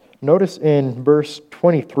 And notice in verse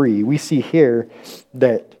 23, we see here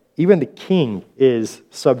that even the king is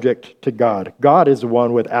subject to God. God is the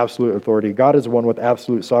one with absolute authority. God is the one with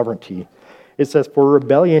absolute sovereignty. It says, for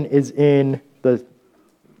rebellion is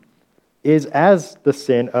as the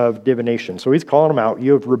sin of divination. So he's calling them out.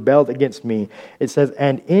 You have rebelled against me. It says,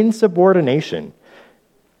 and insubordination.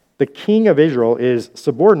 The king of Israel is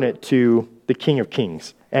subordinate to the king of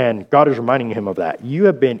kings. And God is reminding him of that. You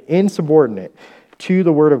have been insubordinate to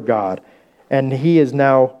the word of God. And he is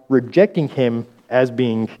now rejecting him as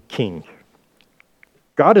being king.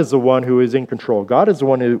 God is the one who is in control. God is the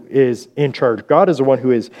one who is in charge. God is the one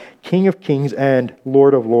who is King of kings and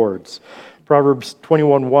Lord of lords. Proverbs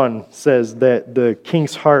 21:1 says that the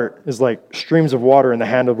king's heart is like streams of water in the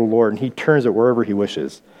hand of the Lord, and he turns it wherever he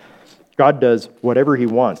wishes. God does whatever he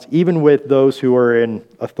wants, even with those who are in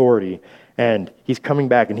authority. And he's coming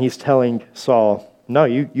back and he's telling Saul, no,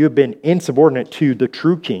 you have been insubordinate to the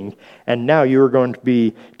true king, and now you are going to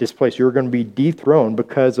be displaced. You are going to be dethroned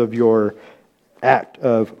because of your act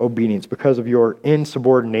of obedience, because of your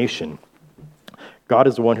insubordination. God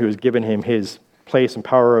is the one who has given him his place and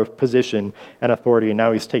power of position and authority, and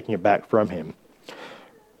now he's taking it back from him.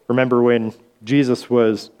 Remember when Jesus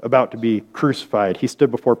was about to be crucified, he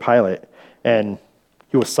stood before Pilate, and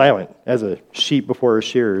he was silent as a sheep before his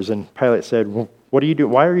shearers. And Pilate said, well, what are you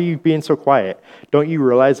doing? Why are you being so quiet? Don't you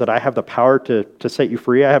realize that I have the power to set you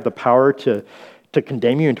free? I have the power to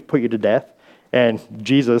condemn you and to put you to death? And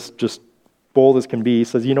Jesus, just bold as can be,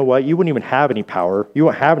 says, you know what? You wouldn't even have any power. You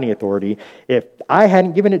won't have any authority if I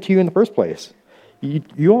hadn't given it to you in the first place.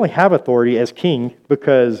 You only have authority as king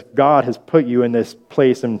because God has put you in this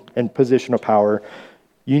place and position of power.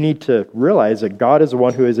 You need to realize that God is the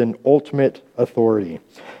one who is in ultimate authority.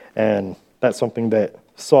 And that's something that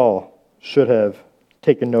Saul should have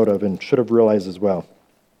taken note of and should have realized as well.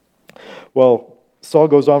 Well, Saul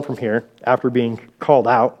goes on from here after being called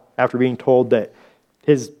out, after being told that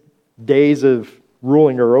his days of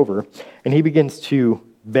ruling are over, and he begins to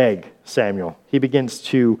beg Samuel. He begins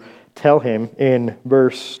to tell him in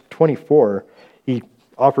verse 24, he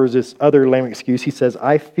offers this other lame excuse. He says,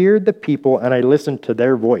 I feared the people and I listened to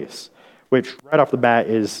their voice, which right off the bat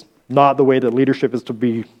is not the way that leadership is to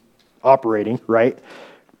be operating, right?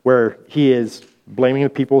 Where he is blaming the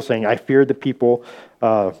people, saying, I feared the people.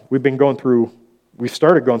 We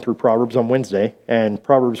started going through Proverbs on Wednesday, and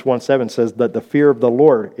Proverbs 1:7 says that the fear of the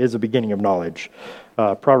Lord is the beginning of knowledge.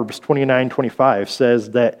 Proverbs 29:25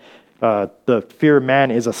 says that the fear of man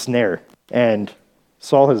is a snare, and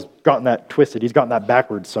Saul has gotten that twisted. He's gotten that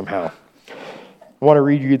backwards somehow. I want to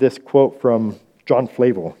read you this quote from John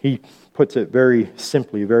Flavel. He puts it very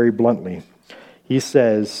simply, very bluntly. He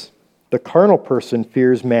says, the carnal person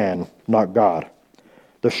fears man, not God.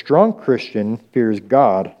 The strong Christian fears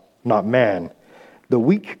God, not man. The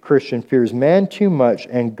weak Christian fears man too much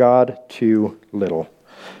and God too little.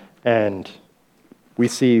 And we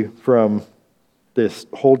see from this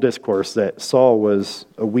whole discourse that Saul was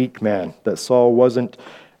a weak man, that Saul wasn't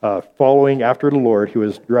following after the Lord, he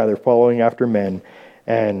was rather following after men,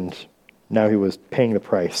 and now he was paying the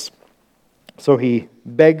price. So he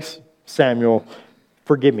begs Samuel,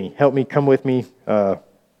 forgive me, help me, come with me,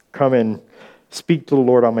 come and speak to the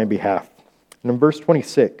Lord on my behalf. And in verse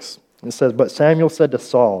 26, it says, but Samuel said to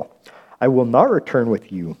Saul, I will not return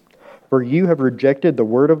with you, for you have rejected the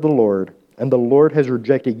word of the Lord, and the Lord has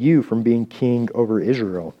rejected you from being king over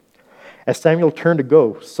Israel. As Samuel turned to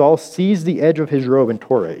go, Saul seized the edge of his robe and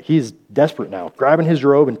tore it. He's desperate now, grabbing his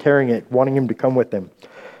robe and tearing it, wanting him to come with him.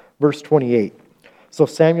 Verse 28, so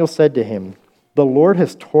Samuel said to him, the Lord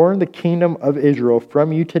has torn the kingdom of Israel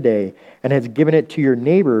from you today and has given it to your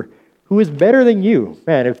neighbor who is better than you.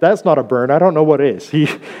 Man, if that's not a burn, I don't know what is.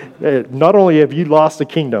 Not only have you lost the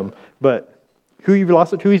kingdom, but who you've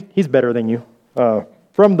lost it to, he's better than you.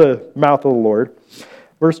 From the mouth of the Lord.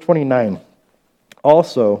 Verse 29.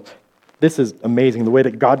 Also, this is amazing, the way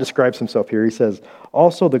that God describes himself here. He says,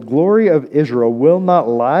 also the glory of Israel will not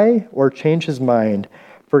lie or change his mind,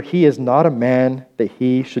 for he is not a man that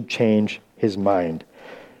he should change his mind.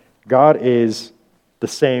 God is the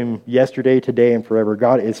same yesterday, today, and forever.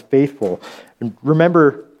 God is faithful. And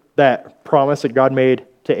remember that promise that God made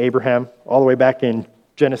to Abraham all the way back in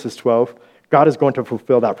Genesis 12? God is going to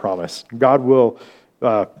fulfill that promise. God will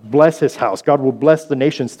bless his house. God will bless the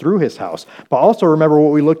nations through his house. But also remember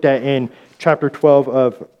what we looked at in chapter 12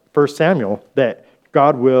 of 1 Samuel, that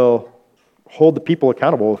God will hold the people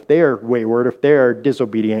accountable. If they are wayward, if they are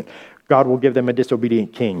disobedient, God will give them a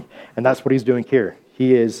disobedient king. And that's what he's doing here.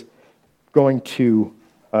 He is going to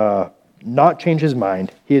not change his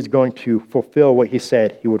mind. He is going to fulfill what he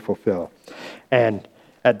said he would fulfill. And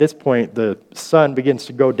at this point, the sun begins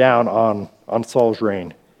to go down on Saul's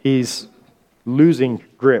reign. He's losing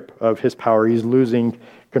grip of his power. He's losing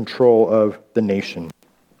control of the nation.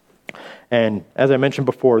 And as I mentioned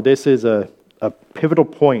before, this is a pivotal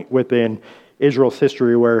point within Israel's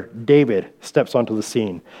history where David steps onto the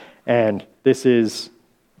scene. And this is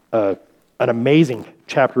an amazing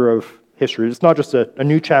chapter of history. It's not just a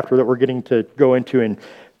new chapter that we're getting to go into in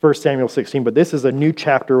 1 Samuel 16, but this is a new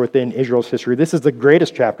chapter within Israel's history. This is the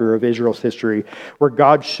greatest chapter of Israel's history where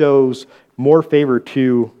God shows more favor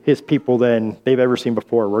to his people than they've ever seen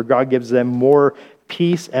before, where God gives them more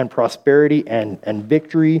peace and prosperity and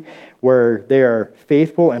victory, where they are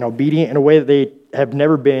faithful and obedient in a way that they have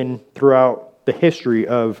never been throughout the history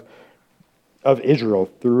of Israel,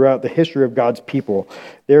 throughout the history of God's people.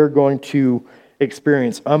 They're going to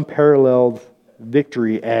experience unparalleled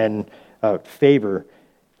victory and favor.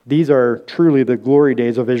 These are truly the glory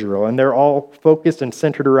days of Israel, and they're all focused and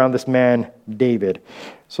centered around this man, David.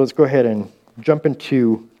 So let's go ahead and jump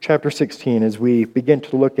into chapter 16 as we begin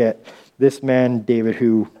to look at this man, David,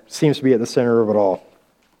 who seems to be at the center of it all.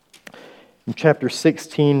 In chapter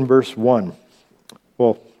 16, verse 1,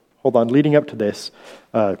 well, hold on, leading up to this,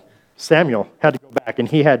 Samuel had to go back and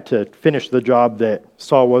he had to finish the job that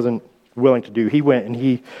Saul wasn't willing to do. He went and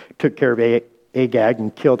he took care of Agag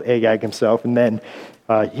and killed Agag himself, and then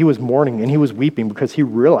he was mourning and he was weeping because he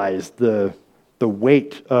realized the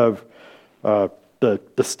weight of the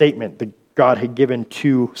statement that God had given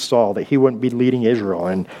to Saul, that he wouldn't be leading Israel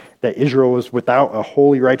and that Israel was without a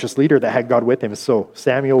holy, righteous leader that had God with him. So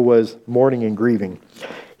Samuel was mourning and grieving.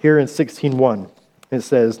 Here in 16:1, it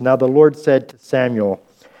says, "Now the Lord said to Samuel,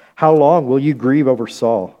 'How long will you grieve over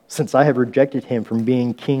Saul, since I have rejected him from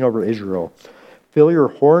being king over Israel? Fill your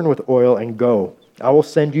horn with oil and go. I will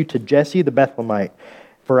send you to Jesse the Bethlehemite,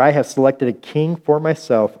 for I have selected a king for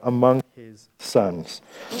myself among his sons.'"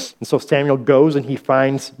 And so Samuel goes and he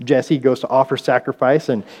finds Jesse, goes to offer sacrifice,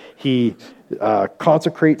 and he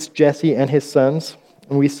consecrates Jesse and his sons.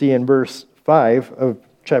 And we see in verse 5 of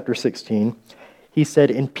chapter 16, he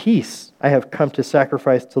said, "In peace I have come to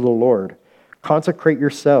sacrifice to the Lord. Consecrate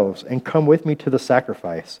yourselves and come with me to the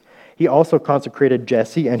sacrifice." He also consecrated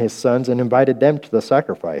Jesse and his sons and invited them to the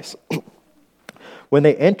sacrifice. When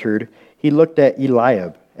they entered, he looked at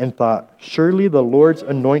Eliab and thought, "Surely the Lord's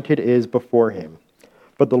anointed is before him."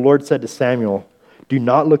 But the Lord said to Samuel, "Do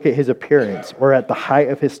not look at his appearance or at the height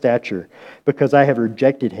of his stature, because I have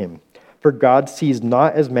rejected him. For God sees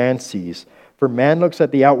not as man sees. For man looks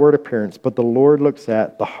at the outward appearance, but the Lord looks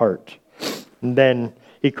at the heart." And then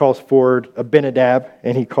he calls forward Abinadab,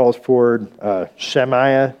 and he calls forward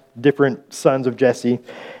Shemaiah, different sons of Jesse.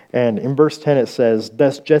 And in verse 10 it says,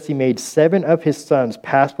 "Thus Jesse made 7 of his sons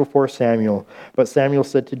pass before Samuel. But Samuel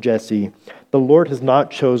said to Jesse, 'The Lord has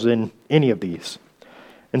not chosen any of these.'"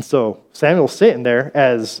 And so Samuel's sitting there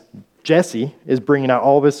as Jesse is bringing out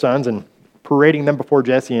all of his sons and parading them before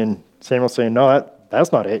Jesse, and Samuel's saying, "No,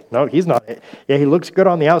 that's not it. No, he's not it. Yeah, he looks good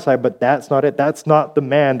on the outside, but that's not it. That's not the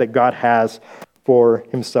man that God has for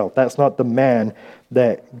himself. That's not the man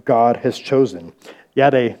that God has chosen." Yeah,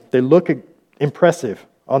 they look impressive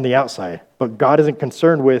on the outside, but God isn't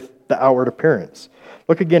concerned with the outward appearance.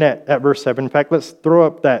 Look again at verse 7. In fact, let's throw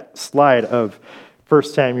up that slide of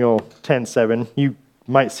 1 Samuel 10:7. You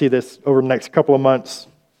might see this over the next couple of months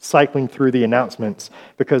cycling through the announcements,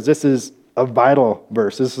 because this is a vital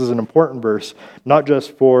verse. This is an important verse, not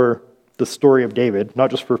just for the story of David, not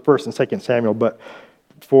just for 1 and 2 Samuel, but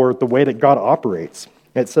for the way that God operates.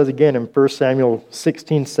 It says again in 1 Samuel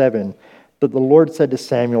 16:7 that the Lord said to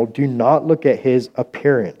Samuel, "Do not look at his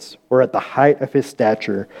appearance or at the height of his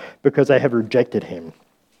stature, because I have rejected him.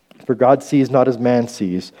 For God sees not as man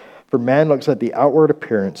sees. For man looks at the outward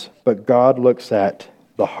appearance, but God looks at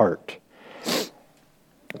the heart."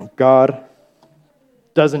 God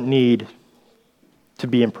doesn't need to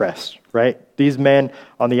be impressed, right? These men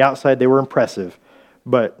on the outside, they were impressive,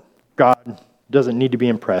 but God doesn't need to be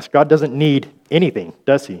impressed. God doesn't need anything,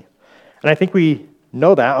 does he? And I think we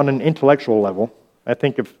know that on an intellectual level. I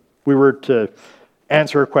think if we were to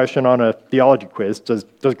answer a question on a theology quiz, does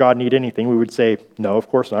God need anything? We would say, no, of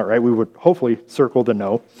course not, right? We would hopefully circle the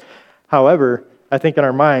no. However, I think in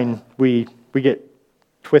our mind, we get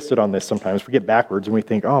twisted on this sometimes. We get backwards and we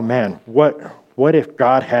think, oh man, what if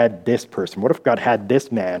God had this person? What if God had this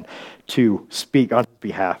man to speak on his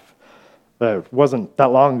behalf? Wasn't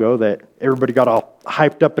that long ago that everybody got all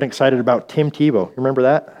hyped up and excited about Tim Tebow. Remember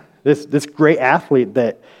that? This great athlete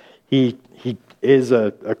that he is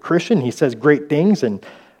a Christian. He says great things, and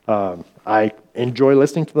I enjoy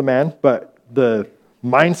listening to the man. But the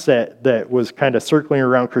mindset that was kind of circling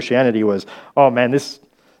around Christianity was, oh man, this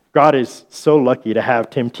God is so lucky to have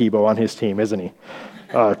Tim Tebow on his team, isn't he?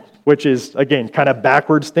 Which is, again, kind of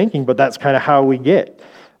backwards thinking, but that's kind of how we get.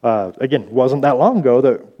 Again, wasn't that long ago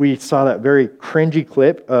that we saw that very cringy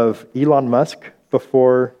clip of Elon Musk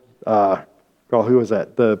before, who was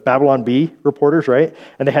that? The Babylon Bee reporters, right?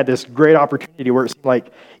 And they had this great opportunity where it seemed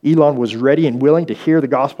like Elon was ready and willing to hear the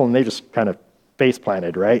gospel, and they just kind of face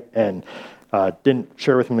planted, right? And didn't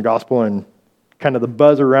share with him the gospel, and kind of the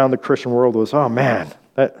buzz around the Christian world was, oh man,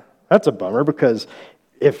 that's a bummer, because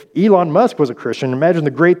if Elon Musk was a Christian, imagine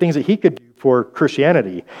the great things that he could do for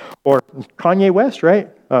Christianity. Or Kanye West, right?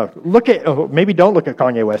 Maybe don't look at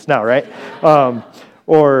Kanye West now, right?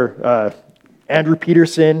 Or Andrew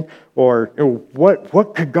Peterson, or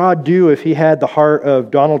what could God do if he had the heart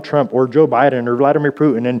of Donald Trump or Joe Biden or Vladimir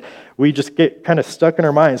Putin? And we just get kind of stuck in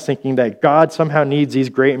our minds thinking that God somehow needs these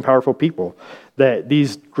great and powerful people, that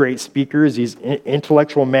these great speakers, these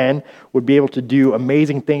intellectual men would be able to do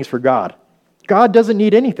amazing things for God. God doesn't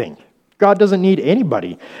need anything. God doesn't need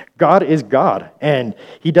anybody. God is God, and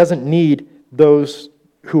he doesn't need those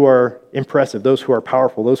who are impressive, those who are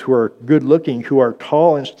powerful, those who are good-looking, who are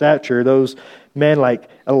tall in stature, those men like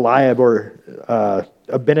Eliab or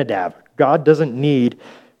Abinadab. God doesn't need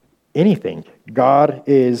anything. God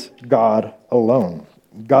is God alone.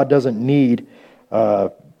 God doesn't need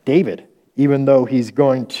David. Even though he's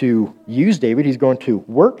going to use David, he's going to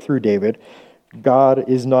work through David, God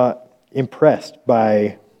is not impressed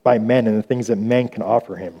by men and the things that men can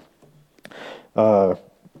offer him.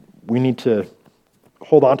 We need to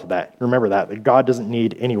hold on to that. Remember that God doesn't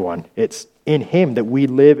need anyone. It's in him that we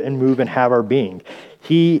live and move and have our being.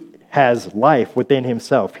 He has life within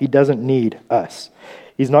himself. He doesn't need us.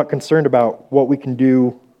 He's not concerned about what we can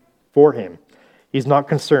do for him. He's not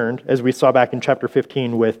concerned, as we saw back in chapter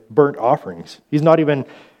 15, with burnt offerings. He's not even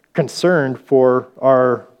concerned for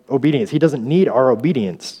our obedience. He doesn't need our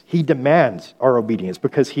obedience. He demands our obedience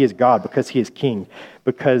because he is God, because he is king,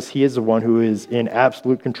 because he is the one who is in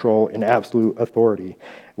absolute control and absolute authority.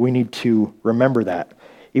 We need to remember that,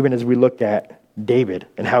 even as we look at David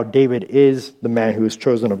and how David is the man who is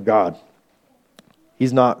chosen of God.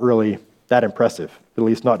 He's not really that impressive, at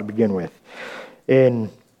least not to begin with. In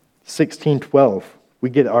 16:12, we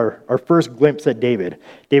get our first glimpse at David.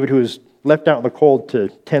 David, who is left out in the cold to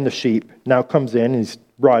tend the sheep, now comes in. He's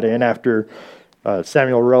brought in after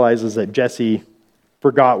Samuel realizes that Jesse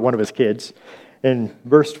forgot one of his kids. In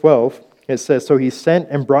verse 12, it says, "So he sent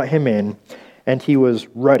and brought him in, and he was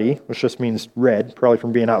ruddy," which just means red, probably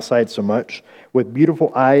from being outside so much, "with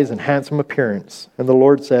beautiful eyes and handsome appearance. And the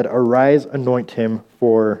Lord said, 'Arise, anoint him,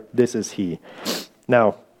 for this is he.'"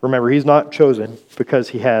 Now, remember, he's not chosen because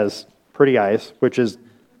he has pretty eyes, which is,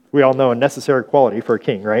 we all know, a necessary quality for a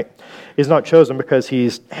king, right? He's not chosen because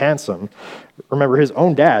he's handsome. Remember, his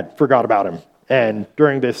own dad forgot about him. And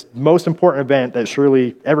during this most important event that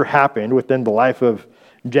surely ever happened within the life of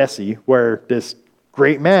Jesse, where this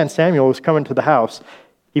great man, Samuel, was coming to the house,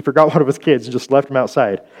 he forgot one of his kids and just left him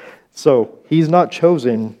outside. So he's not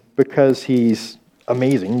chosen because he's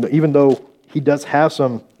amazing, even though he does have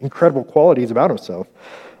some incredible qualities about himself.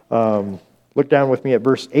 Look down with me at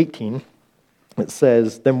verse 18. It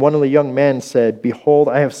says, "Then one of the young men said, 'Behold,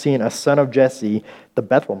 I have seen a son of Jesse, the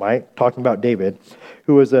Bethlehemite,'" talking about David,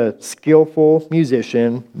 "who was a skillful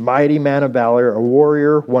musician, mighty man of valor, a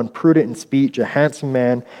warrior, one prudent in speech, a handsome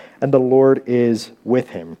man, and the Lord is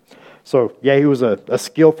with him." So, yeah, he was a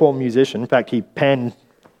skillful musician. In fact, he penned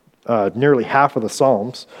nearly half of the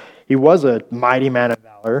Psalms. He was a mighty man of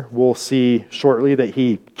valor. We'll see shortly that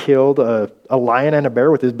he killed a lion and a bear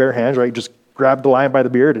with his bare hands, right? Just grabbed the lion by the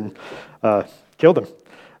beard and killed him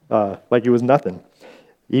like he was nothing.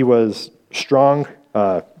 He was strong.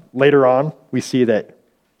 Later on, we see that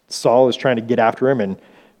Saul is trying to get after him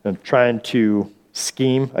and trying to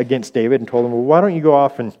scheme against David, and told him, "Well, why don't you go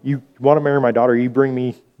off and you want to marry my daughter? You bring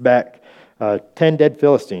me back 10 dead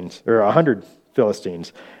Philistines, or 100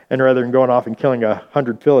 Philistines." And rather than going off and killing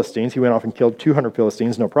 100 Philistines, he went off and killed 200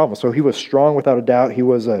 Philistines, no problem. So he was strong without a doubt. He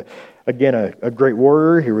was, a great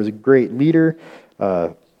warrior. He was a great leader.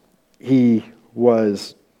 He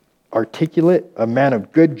was articulate, a man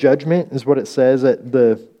of good judgment, is what it says at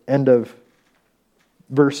the end of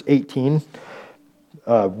verse 18.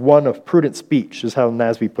 One of prudent speech is how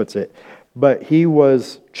NASB puts it. But he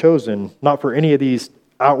was chosen not for any of these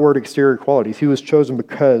outward exterior qualities. He was chosen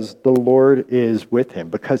because the Lord is with him,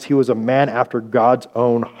 because he was a man after God's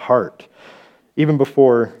own heart. Even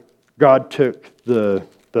before God took the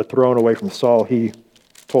throne away from Saul, he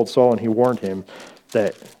told Saul and he warned him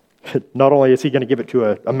that not only is he going to give it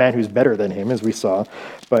to a man who's better than him, as we saw,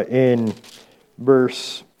 but in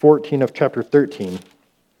verse 14 of chapter 13,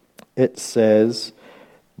 it says,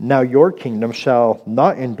 "Now your kingdom shall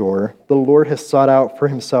not endure. The Lord has sought out for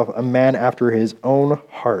himself a man after his own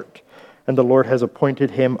heart, and the Lord has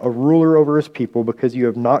appointed him a ruler over his people, because you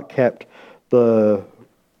have not kept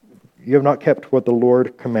what the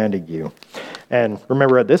Lord commanded you." And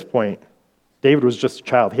remember, at this point, David was just a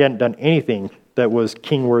child. He hadn't done anything that was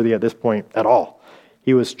king-worthy at this point at all.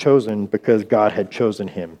 He was chosen because God had chosen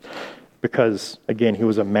him. Because, again, he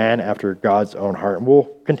was a man after God's own heart. And we'll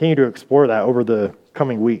continue to explore that over the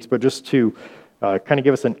coming weeks. But just to kind of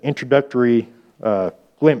give us an introductory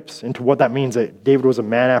glimpse into what that means, that David was a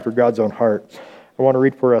man after God's own heart, I want to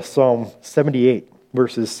read for us Psalm 78,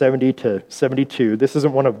 verses 70 to 72. This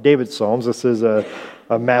isn't one of David's psalms. This is a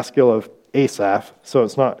maskil of Asaph. So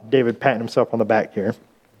it's not David patting himself on the back here.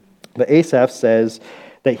 But Asaph says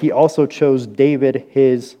that he also chose David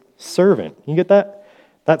his servant. You get that?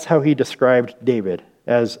 That's how he described David,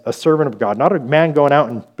 as a servant of God. Not a man going out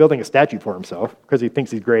and building a statue for himself because he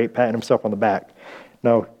thinks he's great, patting himself on the back.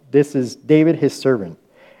 No, this is David his servant.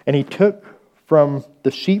 And he took from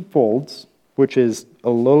the sheepfolds, which is a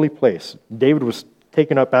lowly place. David was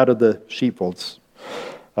taken up out of the sheepfolds.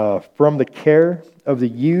 From the care of the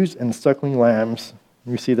ewes and suckling lambs,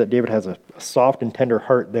 you see that David has a soft and tender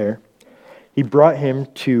heart there. He brought him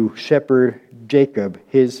to shepherd Jacob,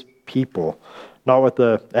 his people, not with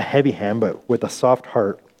a heavy hand, but with a soft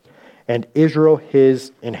heart, and Israel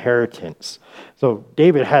his inheritance. So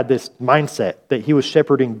David had this mindset that he was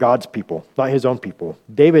shepherding God's people, not his own people.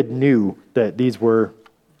 David knew that these were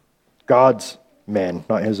God's men,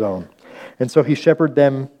 not his own. And so he shepherded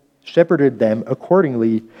them according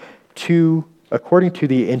to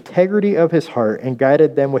the integrity of his heart, and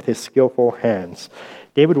guided them with his skillful hands.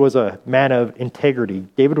 David was a man of integrity.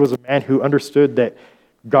 David was a man who understood that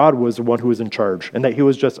God was the one who was in charge, and that he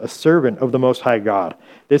was just a servant of the Most High God.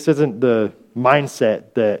 This isn't the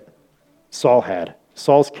mindset that Saul had.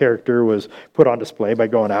 Saul's character was put on display by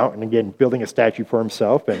going out and, again, building a statue for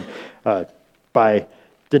himself, and by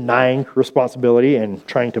denying responsibility and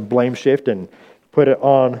trying to blame shift and put it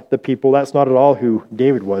on the people. That's not at all who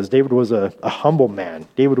David was. David was a humble man.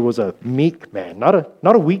 David was a meek man. Not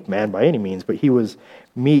a weak man by any means, but he was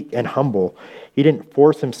meek and humble. He didn't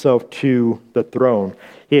force himself to the throne.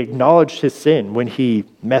 He acknowledged his sin when he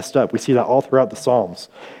messed up. We see that all throughout the Psalms.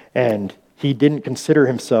 And he didn't consider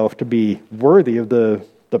himself to be worthy of the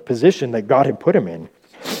position that God had put him in.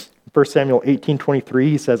 1 Samuel 18:23,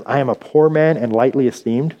 he says, "I am a poor man and lightly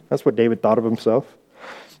esteemed." That's what David thought of himself.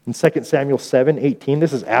 In 2 Samuel 7:18,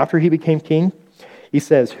 this is after he became king, he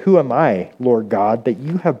says, "Who am I, Lord God, that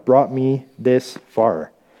you have brought me this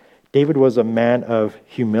far?" David was a man of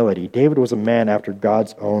humility. David was a man after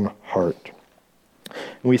God's own heart.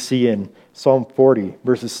 And we see in Psalm 40,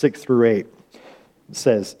 verses 6 through 8, it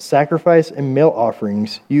says, "Sacrifice and meal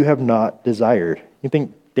offerings you have not desired." You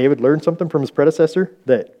think David learned something from his predecessor?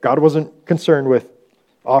 That God wasn't concerned with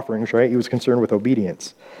offerings, right? He was concerned with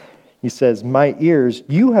obedience. He says, "My ears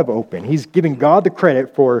you have opened." He's giving God the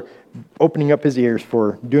credit for opening up his ears,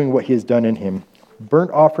 for doing what he has done in him.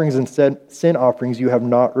 "Burnt offerings and sin offerings you have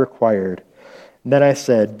not required. Then I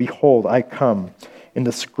said, Behold, I come. In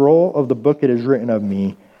the scroll of the book it is written of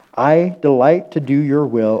me, I delight to do your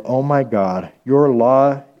will, O my God. Your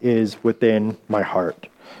law is within my heart."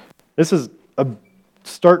 This is a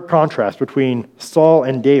stark contrast between Saul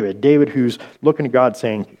and David. David, who's looking to God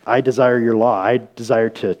saying, "I desire your law. I desire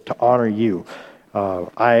to honor you."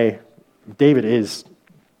 David is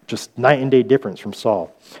just night and day difference from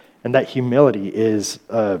Saul. And that humility is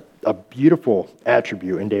a beautiful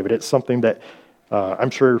attribute in David. It's something that I'm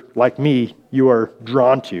sure, like me, you are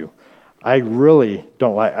drawn to. I really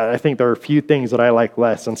don't like. I think there are a few things that I like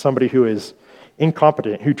less than somebody who is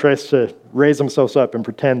incompetent, who tries to raise themselves up and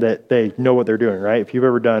pretend that they know what they're doing, right? If you've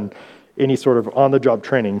ever done any sort of on-the-job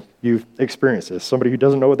training, you've experienced this. Somebody who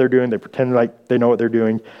doesn't know what they're doing, they pretend like they know what they're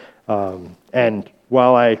doing. And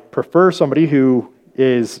while I prefer somebody who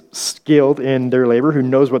is skilled in their labor, who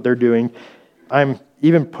knows what they're doing, I'm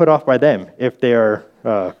even put off by them if they are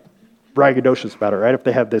braggadocious about it, right? If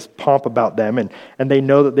they have this pomp about them and they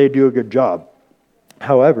know that they do a good job.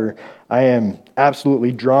 However, I am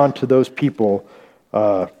absolutely drawn to those people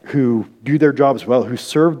who do their jobs well, who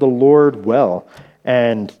serve the Lord well,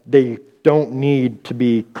 and they don't need to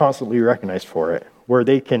be constantly recognized for it. where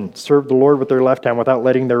they can serve the Lord with their left hand without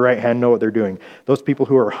letting their right hand know what they're doing. Those people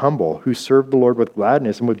who are humble, who serve the Lord with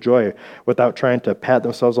gladness and with joy without trying to pat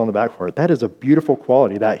themselves on the back for it. That is a beautiful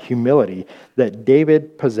quality, that humility that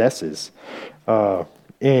David possesses.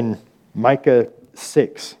 In Micah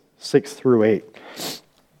 6:6-8,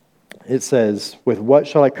 it says, with what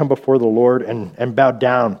shall I come before the Lord and bow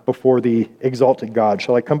down before the exalted God?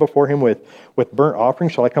 Shall I come before him with burnt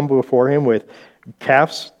offerings? Shall I come before him with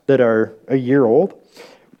calves that are a year old?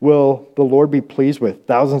 Will the Lord be pleased with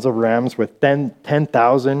thousands of rams, with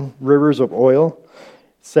 10,000 rivers of oil?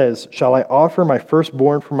 It says, shall I offer my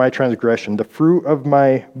firstborn for my transgression, the fruit of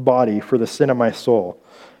my body for the sin of my soul?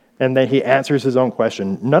 And then he answers his own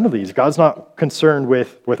question. None of these. God's not concerned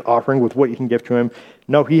with offering, with what you can give to him.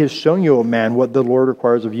 No, he has shown you, O man, what the Lord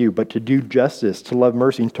requires of you, but to do justice, to love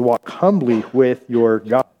mercy, and to walk humbly with your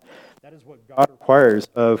God. That is what God requires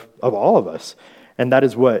of all of us. And that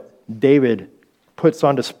is what David puts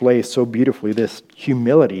on display so beautifully, this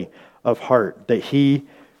humility of heart, that he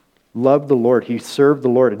loved the Lord, he served the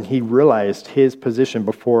Lord, and he realized his position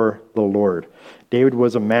before the Lord. David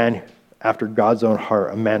was a man after God's own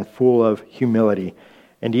heart, a man full of humility.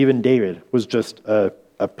 And even David was just a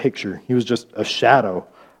picture. He was just a shadow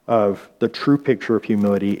of the true picture of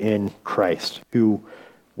humility in Christ, who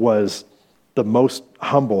was the most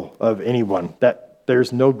humble of anyone. That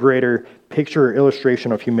there's no greater picture or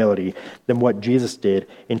illustration of humility than what Jesus did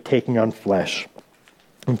in taking on flesh.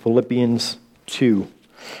 In Philippians 2,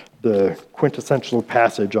 the quintessential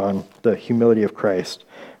passage on the humility of Christ,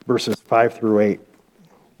 verses 5-8,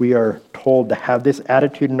 we are told to have this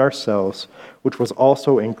attitude in ourselves, which was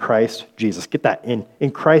also in Christ Jesus. Get that,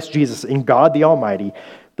 in Christ Jesus, in God the Almighty,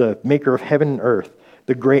 the maker of heaven and earth,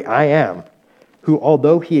 the great I am, who,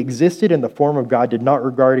 although he existed in the form of God, did not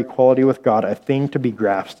regard equality with God a thing to be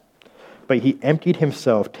grasped, but he emptied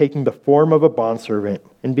himself, taking the form of a bondservant,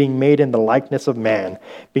 and being made in the likeness of man,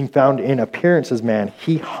 being found in appearance as man,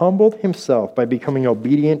 he humbled himself by becoming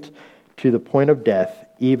obedient to the point of death,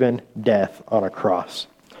 even death on a cross.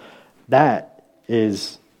 That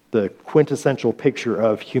is the quintessential picture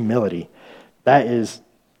of humility. That is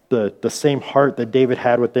the same heart that David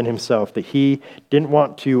had within himself, that he didn't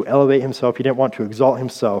want to elevate himself, he didn't want to exalt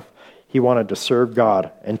himself, he wanted to serve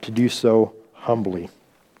God and to do so humbly.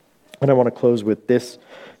 And I want to close with this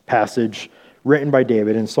passage written by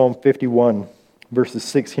David in Psalm 51, verses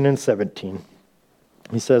 16 and 17.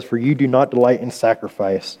 He says, for you do not delight in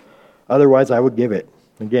sacrifice, otherwise I would give it.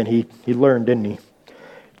 Again, he learned, didn't he?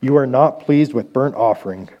 You are not pleased with burnt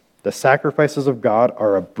offering. The sacrifices of God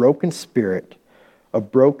are a broken spirit, a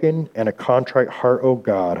broken and a contrite heart, O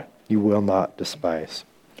God, you will not despise.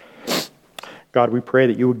 God, we pray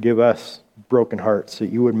that you would give us broken hearts, that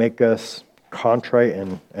you would make us contrite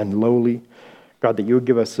and lowly. God, that you would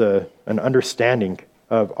give us an understanding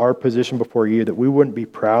of our position before you, that we wouldn't be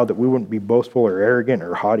proud, that we wouldn't be boastful or arrogant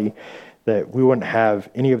or haughty, that we wouldn't have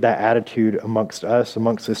any of that attitude amongst us,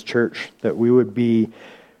 amongst this church, that we would be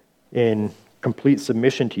in complete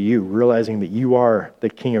submission to you, realizing that you are the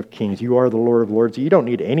King of Kings, you are the Lord of Lords. You don't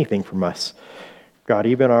need anything from us. God,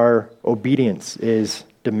 even our obedience is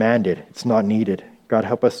demanded. It's not needed. God,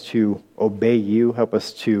 help us to obey you. Help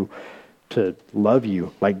us to love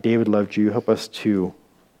you like David loved you. Help us to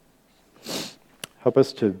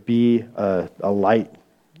be a light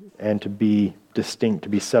and to be distinct, to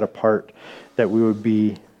be set apart, that we would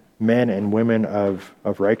be men and women of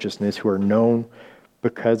righteousness who are known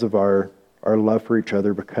because of our love for each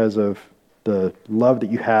other, because of the love that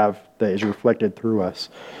you have that is reflected through us.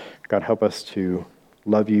 God, help us to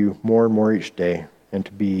love you more and more each day and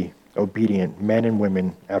to be obedient men and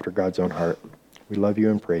women after God's own heart. We love you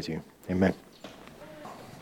and praise you. Amen.